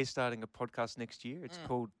we're starting a podcast next year. It's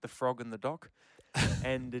called The Frog and the Doc,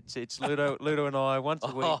 and it's Ludo and I once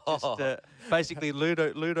a week. Just basically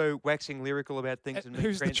Ludo waxing lyrical about things. And me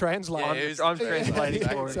Who's the translator? Yeah, I'm translating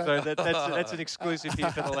for him, Exactly. so that's an exclusive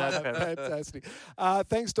here for the Loud Pedal. Fantastic.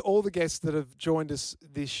 Thanks to all the guests that have joined us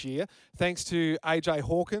this year. Thanks to AJ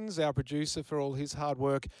Hawkins, our producer, for all his hard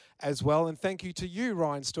work as well. And thank you to you,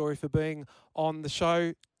 Ryan Story, for being on the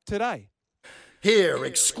show today. Here,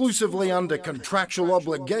 exclusively under contractual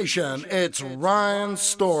obligation, it's Ryan's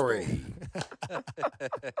story.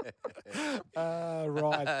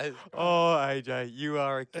 Right. Oh, AJ, you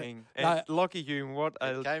are a king. And No. Lockie Hume, what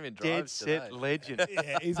a It came in dead drives set today. legend.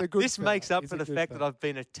 Yeah, he's a good This fella. makes up He's for a the good fact fella. that I've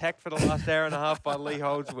been attacked for the last hour and a half by Lee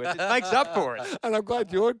Holdsworth. It makes up for it. And I'm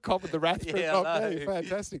glad you're copping the wrath for it, Yeah, I not me. know.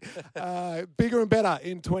 Fantastic. Bigger and better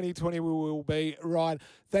in 2020 we will be. Ryan,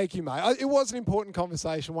 thank you, mate. It was an important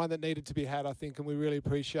conversation, one that needed to be had, I think, and we really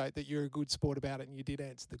appreciate that you're a good sport about it and you did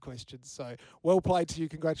answer the questions. So well played to you.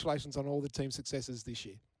 Congratulations on all the team successes this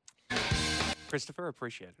year. Christopher,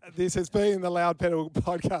 appreciate it. This has been the Loud Pedal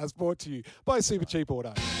podcast brought to you by Super Cheap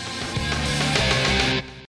Auto.